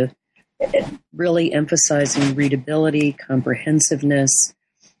to really emphasizing readability, comprehensiveness,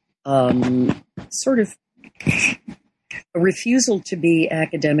 sort of a refusal to be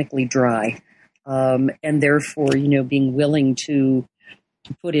academically dry, and therefore, being willing to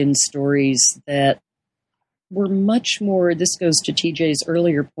put in stories that were much more, this goes to TJ's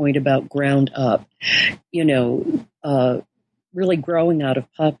earlier point about ground up, really growing out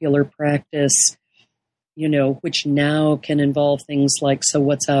of popular practice, which now can involve things like, so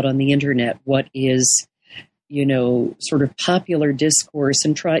what's out on the internet? What is, sort of popular discourse?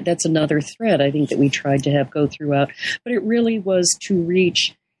 And that's another thread I think that we tried to have go throughout. But it really was to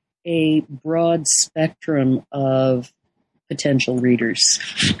reach a broad spectrum of potential readers.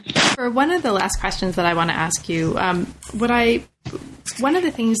 For one of the last questions that I want to ask you, one of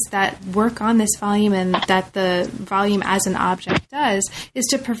the things that work on this volume and that the volume as an object does is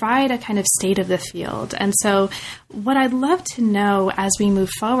to provide a kind of state of the field. And so what I'd love to know as we move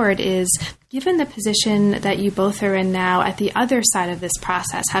forward is, given the position that you both are in now at the other side of this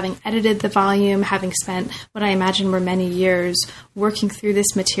process, having edited the volume, having spent what I imagine were many years working through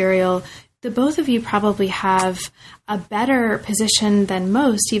this material, the both of you probably have a better position than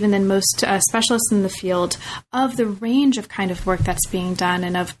most, even than most specialists in the field, of the range of kind of work that's being done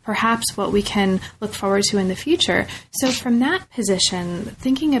and of perhaps what we can look forward to in the future. So from that position,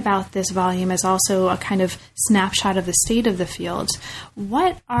 thinking about this volume as also a kind of snapshot of the state of the field,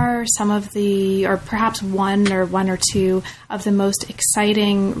 what are some of the, or perhaps one or two of the most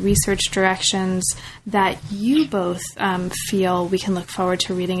exciting research directions that you both feel we can look forward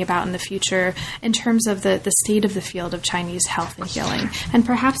to reading about in the future picture in terms of the state of the field of Chinese health and healing? And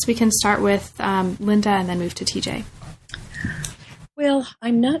perhaps we can start with Linda and then move to TJ. Well,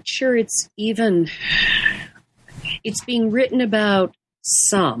 I'm not sure it's being written about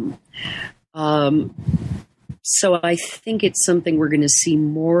some. So I think it's something we're going to see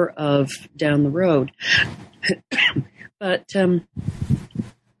more of down the road. But,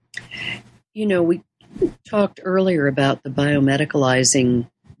 we talked earlier about the biomedicalizing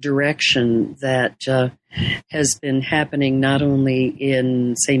direction that has been happening not only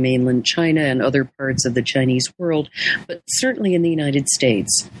in, say, mainland China and other parts of the Chinese world, but certainly in the United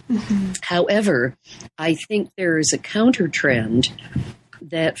States. Mm-hmm. However, I think there is a counter trend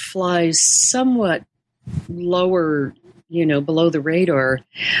that flies somewhat lower, below the radar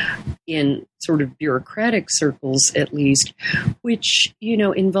in sort of bureaucratic circles, at least, which,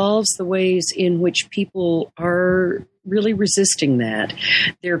 involves the ways in which people are really resisting that.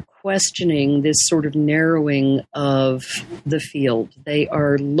 They're questioning this sort of narrowing of the field. They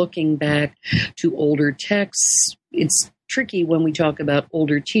are looking back to older texts. It's tricky when we talk about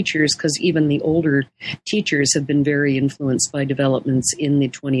older teachers because even the older teachers have been very influenced by developments in the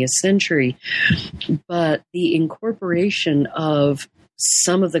 20th century. But the incorporation of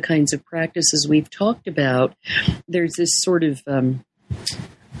some of the kinds of practices we've talked about, there's this sort of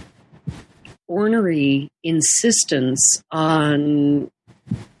ornery insistence on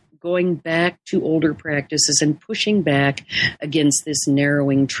going back to older practices and pushing back against this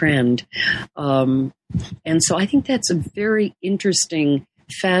narrowing trend. And so I think that's a very interesting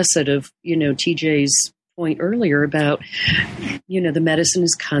facet of, TJ's point earlier about, the medicine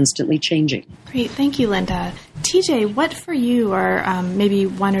is constantly changing. Great. Thank you, Linda. TJ, what for you are maybe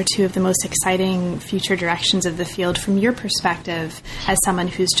one or two of the most exciting future directions of the field from your perspective as someone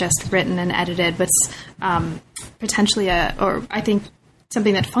who's just written and edited what's potentially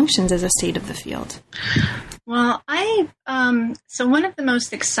something that functions as a state of the field? Well, so one of the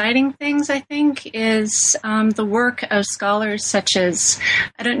most exciting things, I think, is the work of scholars such as,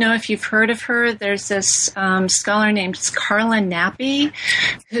 I don't know if you've heard of her, there's this scholar named Carla Nappi,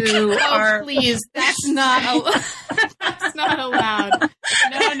 who please, that's not allowed.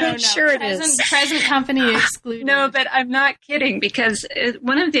 No. Sure it is. Present company excluded. No, but I'm not kidding, because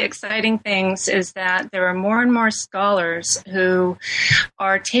one of the exciting things is that there are more and more scholars who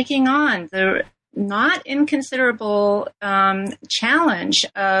are taking on the not inconsiderable challenge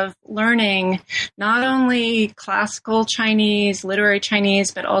of learning not only classical Chinese, literary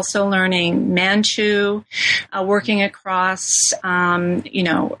Chinese, but also learning Manchu, working across,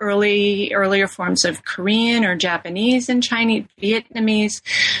 earlier forms of Korean or Japanese and Chinese, Vietnamese,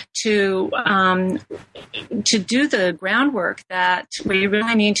 to do the groundwork that we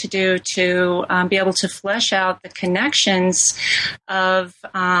really need to do to be able to flesh out the connections of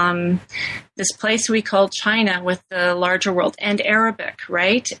this place we call China with the larger world and Arabic,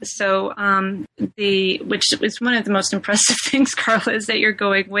 right? So which is one of the most impressive things, Carla, is that you're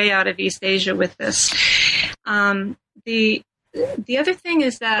going way out of East Asia with this. The other thing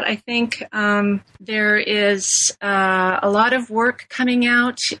is that I think there is a lot of work coming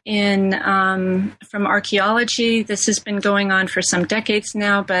out from archaeology. This has been going on for some decades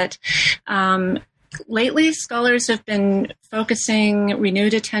now, but lately, scholars have been focusing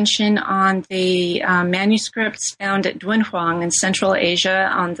renewed attention on the manuscripts found at Dunhuang in Central Asia,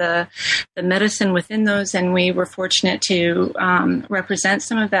 on the medicine within those, and we were fortunate to represent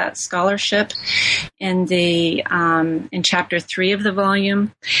some of that scholarship in chapter 3 of the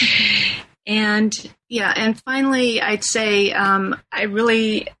volume. And finally, I'd say I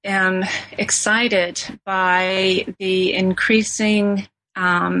really am excited by the increasing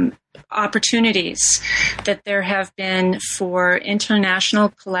opportunities that there have been for international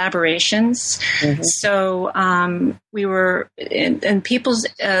collaborations. Mm-hmm. So we were in people's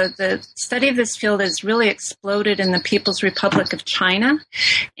the study of this field has really exploded in the People's Republic of China,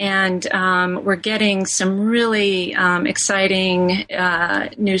 and we're getting some really exciting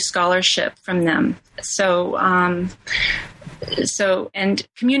new scholarship from them. So, and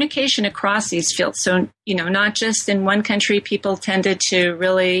communication across these fields. So, not just in one country, people tended to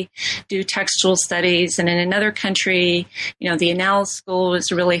really do textual studies. And in another country, the Annales School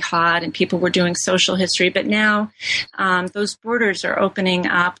was really hot and people were doing social history. But now those borders are opening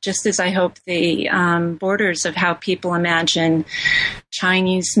up, just as I hope the borders of how people imagine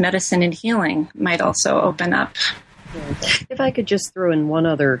Chinese medicine and healing might also open up. If I could just throw in one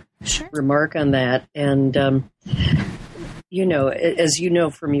other remark on that. And, as you know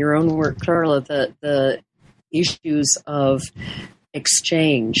from your own work, Carla, the issues of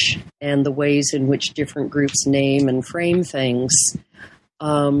exchange and the ways in which different groups name and frame things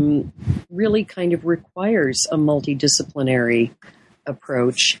really kind of requires a multidisciplinary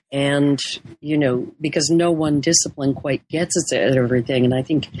approach, and because no one discipline quite gets it at everything. And I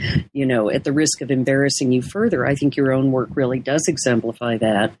think, at the risk of embarrassing you further, I think your own work really does exemplify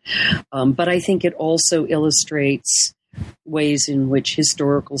that. But I think it also illustrates ways in which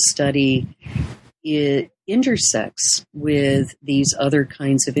historical study intersects with these other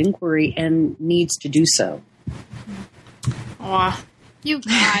kinds of inquiry and needs to do so. Aw. You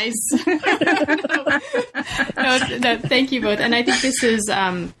guys. No, thank you both. And I think this has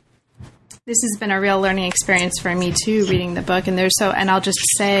been a real learning experience for me too, reading the book. And I'll just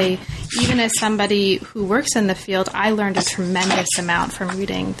say, even as somebody who works in the field, I learned a tremendous amount from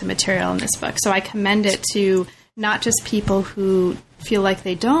reading the material in this book. So I commend it to not just people who feel like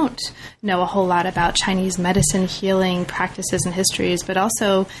they don't know a whole lot about Chinese medicine, healing practices and histories, but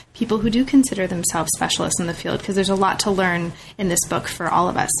also people who do consider themselves specialists in the field, because there's a lot to learn in this book for all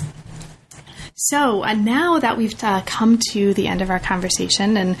of us. So now that we've come to the end of our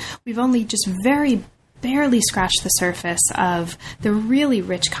conversation, and we've only just very barely scratched the surface of the really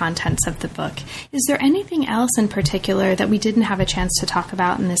rich contents of the book, is there anything else in particular that we didn't have a chance to talk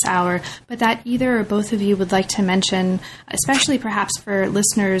about in this hour, but that either or both of you would like to mention, especially perhaps for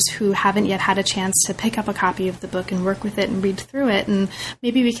listeners who haven't yet had a chance to pick up a copy of the book and work with it and read through it? And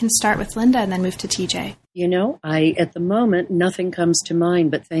maybe we can start with Linda and then move to TJ. At the moment, nothing comes to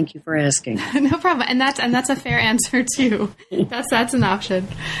mind, but thank you for asking. No problem. And that's a fair answer too. That's an option.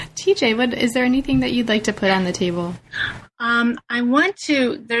 TJ, is there anything that you'd like to put on the table?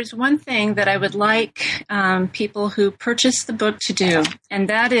 There's one thing that I would like people who purchase the book to do, and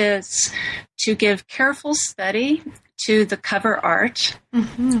that is to give careful study to the cover art,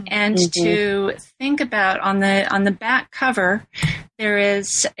 and to think about on the back cover, there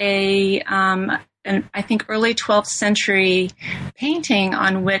is an I think early 12th century painting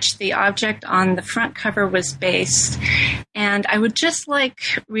on which the object on the front cover was based. And I would just like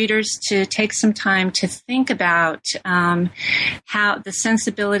readers to take some time to think about how the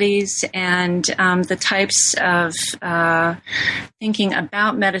sensibilities and the types of thinking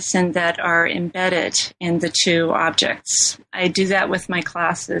about medicine that are embedded in the two objects. I do that with my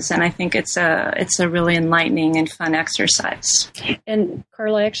classes, and I think it's a really enlightening and fun exercise. And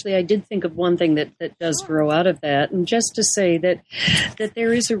Carla, actually, I did think of one thing that does grow out of that, and just to say that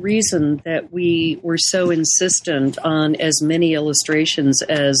there is a reason that we were so insistent on as many illustrations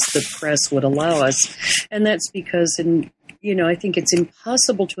as the press would allow us, and that's because I think it's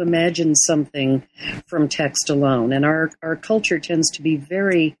impossible to imagine something from text alone, and our culture tends to be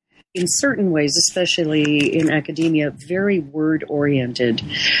very, in certain ways, especially in academia, very word-oriented.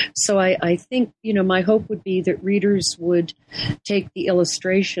 So I think, my hope would be that readers would take the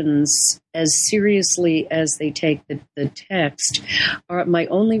illustrations as seriously as they take the text. My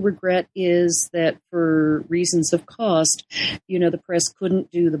only regret is that for reasons of cost, the press couldn't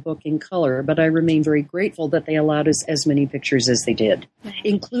do the book in color, but I remain very grateful that they allowed us as many pictures as they did,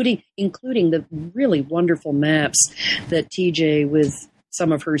 including the really wonderful maps that TJ with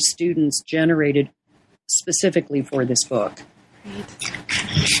some of her students generated specifically for this book.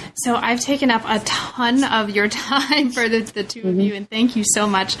 Great. So I've taken up a ton of your time for the two of you, and thank you so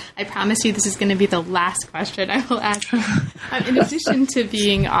much. I promise you this is going to be the last question I will ask. In addition to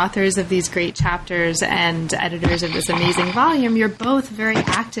being authors of these great chapters and editors of this amazing volume, you're both very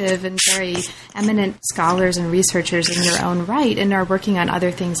active and very eminent scholars and researchers in your own right, and are working on other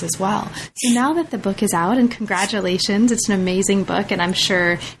things as well. So now that the book is out, and congratulations, it's an amazing book, and I'm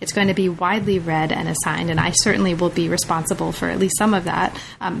sure it's going to be widely read and assigned, and I certainly will be responsible for at least some of that,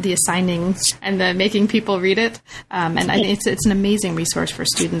 the assigning and the making people read it. And I think it's an amazing resource for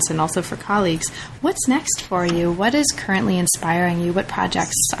students and also for colleagues. What's next for you? What is currently inspiring you? What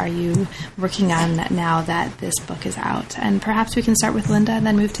projects are you working on now that this book is out? And perhaps we can start with Linda and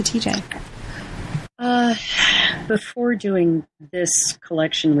then move to TJ. Before doing this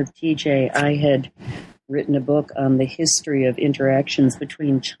collection with TJ, I had written a book on the history of interactions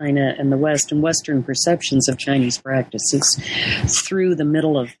between China and the West and Western perceptions of Chinese practices through the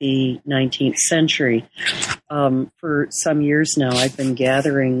middle of the 19th century. For some years now, I've been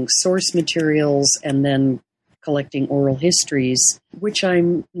gathering source materials and then collecting oral histories, which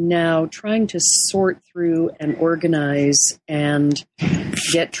I'm now trying to sort through and organize and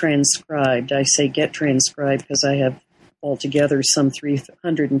get transcribed. I say get transcribed because I have altogether some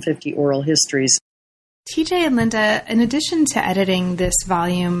 350 oral histories. TJ and Linda, in addition to editing this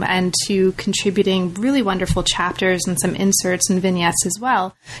volume and to contributing really wonderful chapters and some inserts and vignettes as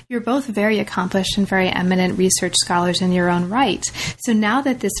well, you're both very accomplished and very eminent research scholars in your own right. So now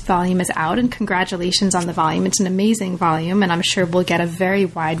that this volume is out, and congratulations on the volume, it's an amazing volume, and I'm sure we'll get a very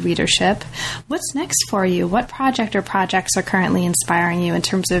wide readership. What's next for you? What project or projects are currently inspiring you in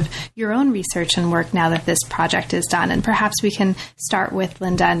terms of your own research and work now that this project is done? And perhaps we can start with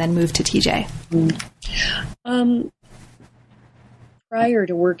Linda and then move to TJ. Prior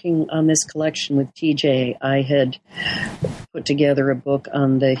to working on this collection with TJ, I had put together a book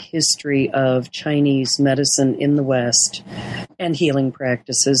on the history of Chinese medicine in the West and healing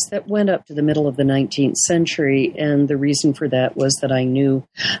practices that went up to the middle of the 19th century. And the reason for that was that I knew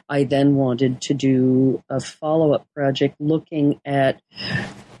I then wanted to do a follow-up project looking at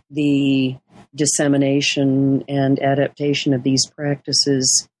the dissemination and adaptation of these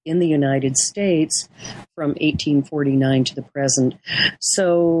practices in the United States from 1849 to the present.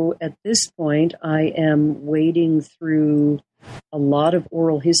 So at this point, I am wading through a lot of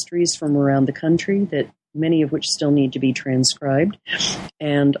oral histories from around the country, that many of which still need to be transcribed,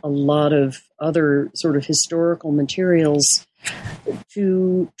 and a lot of other sort of historical materials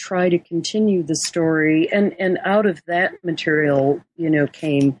to try to continue the story. And out of that material,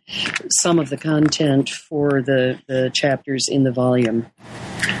 came some of the content for the chapters in the volume.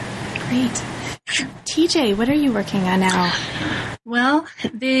 Great. TJ, what are you working on now? Well,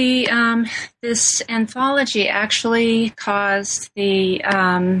 this anthology actually caused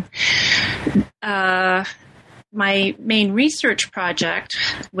my main research project,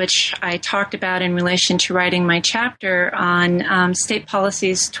 which I talked about in relation to writing my chapter on state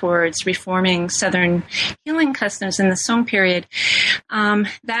policies towards reforming Southern healing customs in the Song period,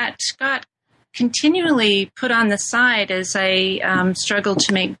 that got continually put on the side as I struggled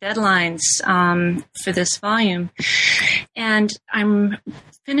to make deadlines for this volume. And I'm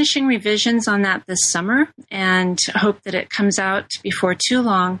finishing revisions on that this summer and hope that it comes out before too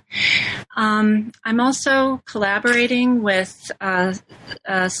long. I'm also collaborating with a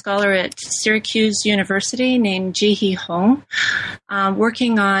scholar at Syracuse University named Ji-Hee Hong,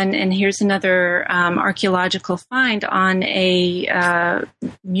 working on, and here's another archaeological find, on a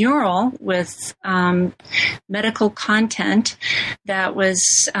mural with medical content that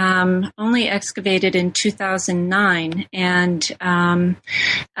was only excavated in 2009. And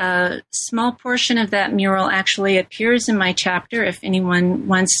a small portion of that mural actually appears in my chapter if anyone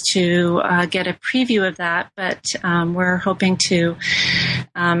wants to get a preview of that. But we're hoping to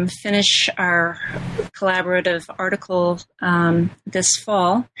finish our collaborative article this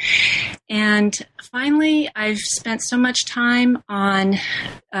fall. And finally, I've spent so much time on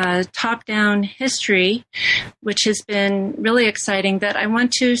top-down history, which has been really exciting, that I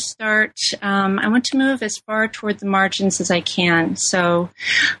want to move as far toward the margins as I can. So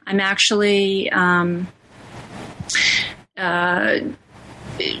I'm actually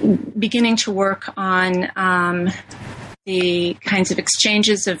beginning to work on the kinds of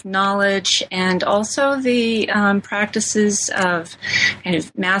exchanges of knowledge and also the practices of kind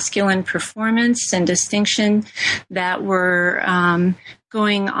of masculine performance and distinction that were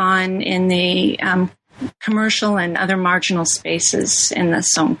going on in the commercial and other marginal spaces in the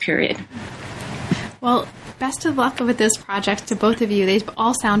Song period. Well, best of luck with this project to both of you. They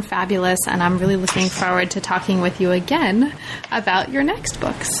all sound fabulous, and I'm really looking forward to talking with you again about your next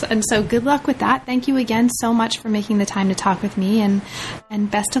books. And so good luck with that. Thank you again so much for making the time to talk with me, and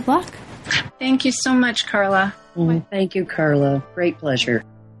best of luck. Thank you so much, Carla. Thank you, Carla. Great pleasure.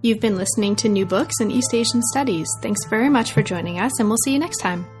 You've been listening to New Books in East Asian Studies. Thanks very much for joining us, and we'll see you next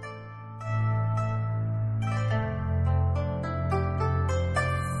time.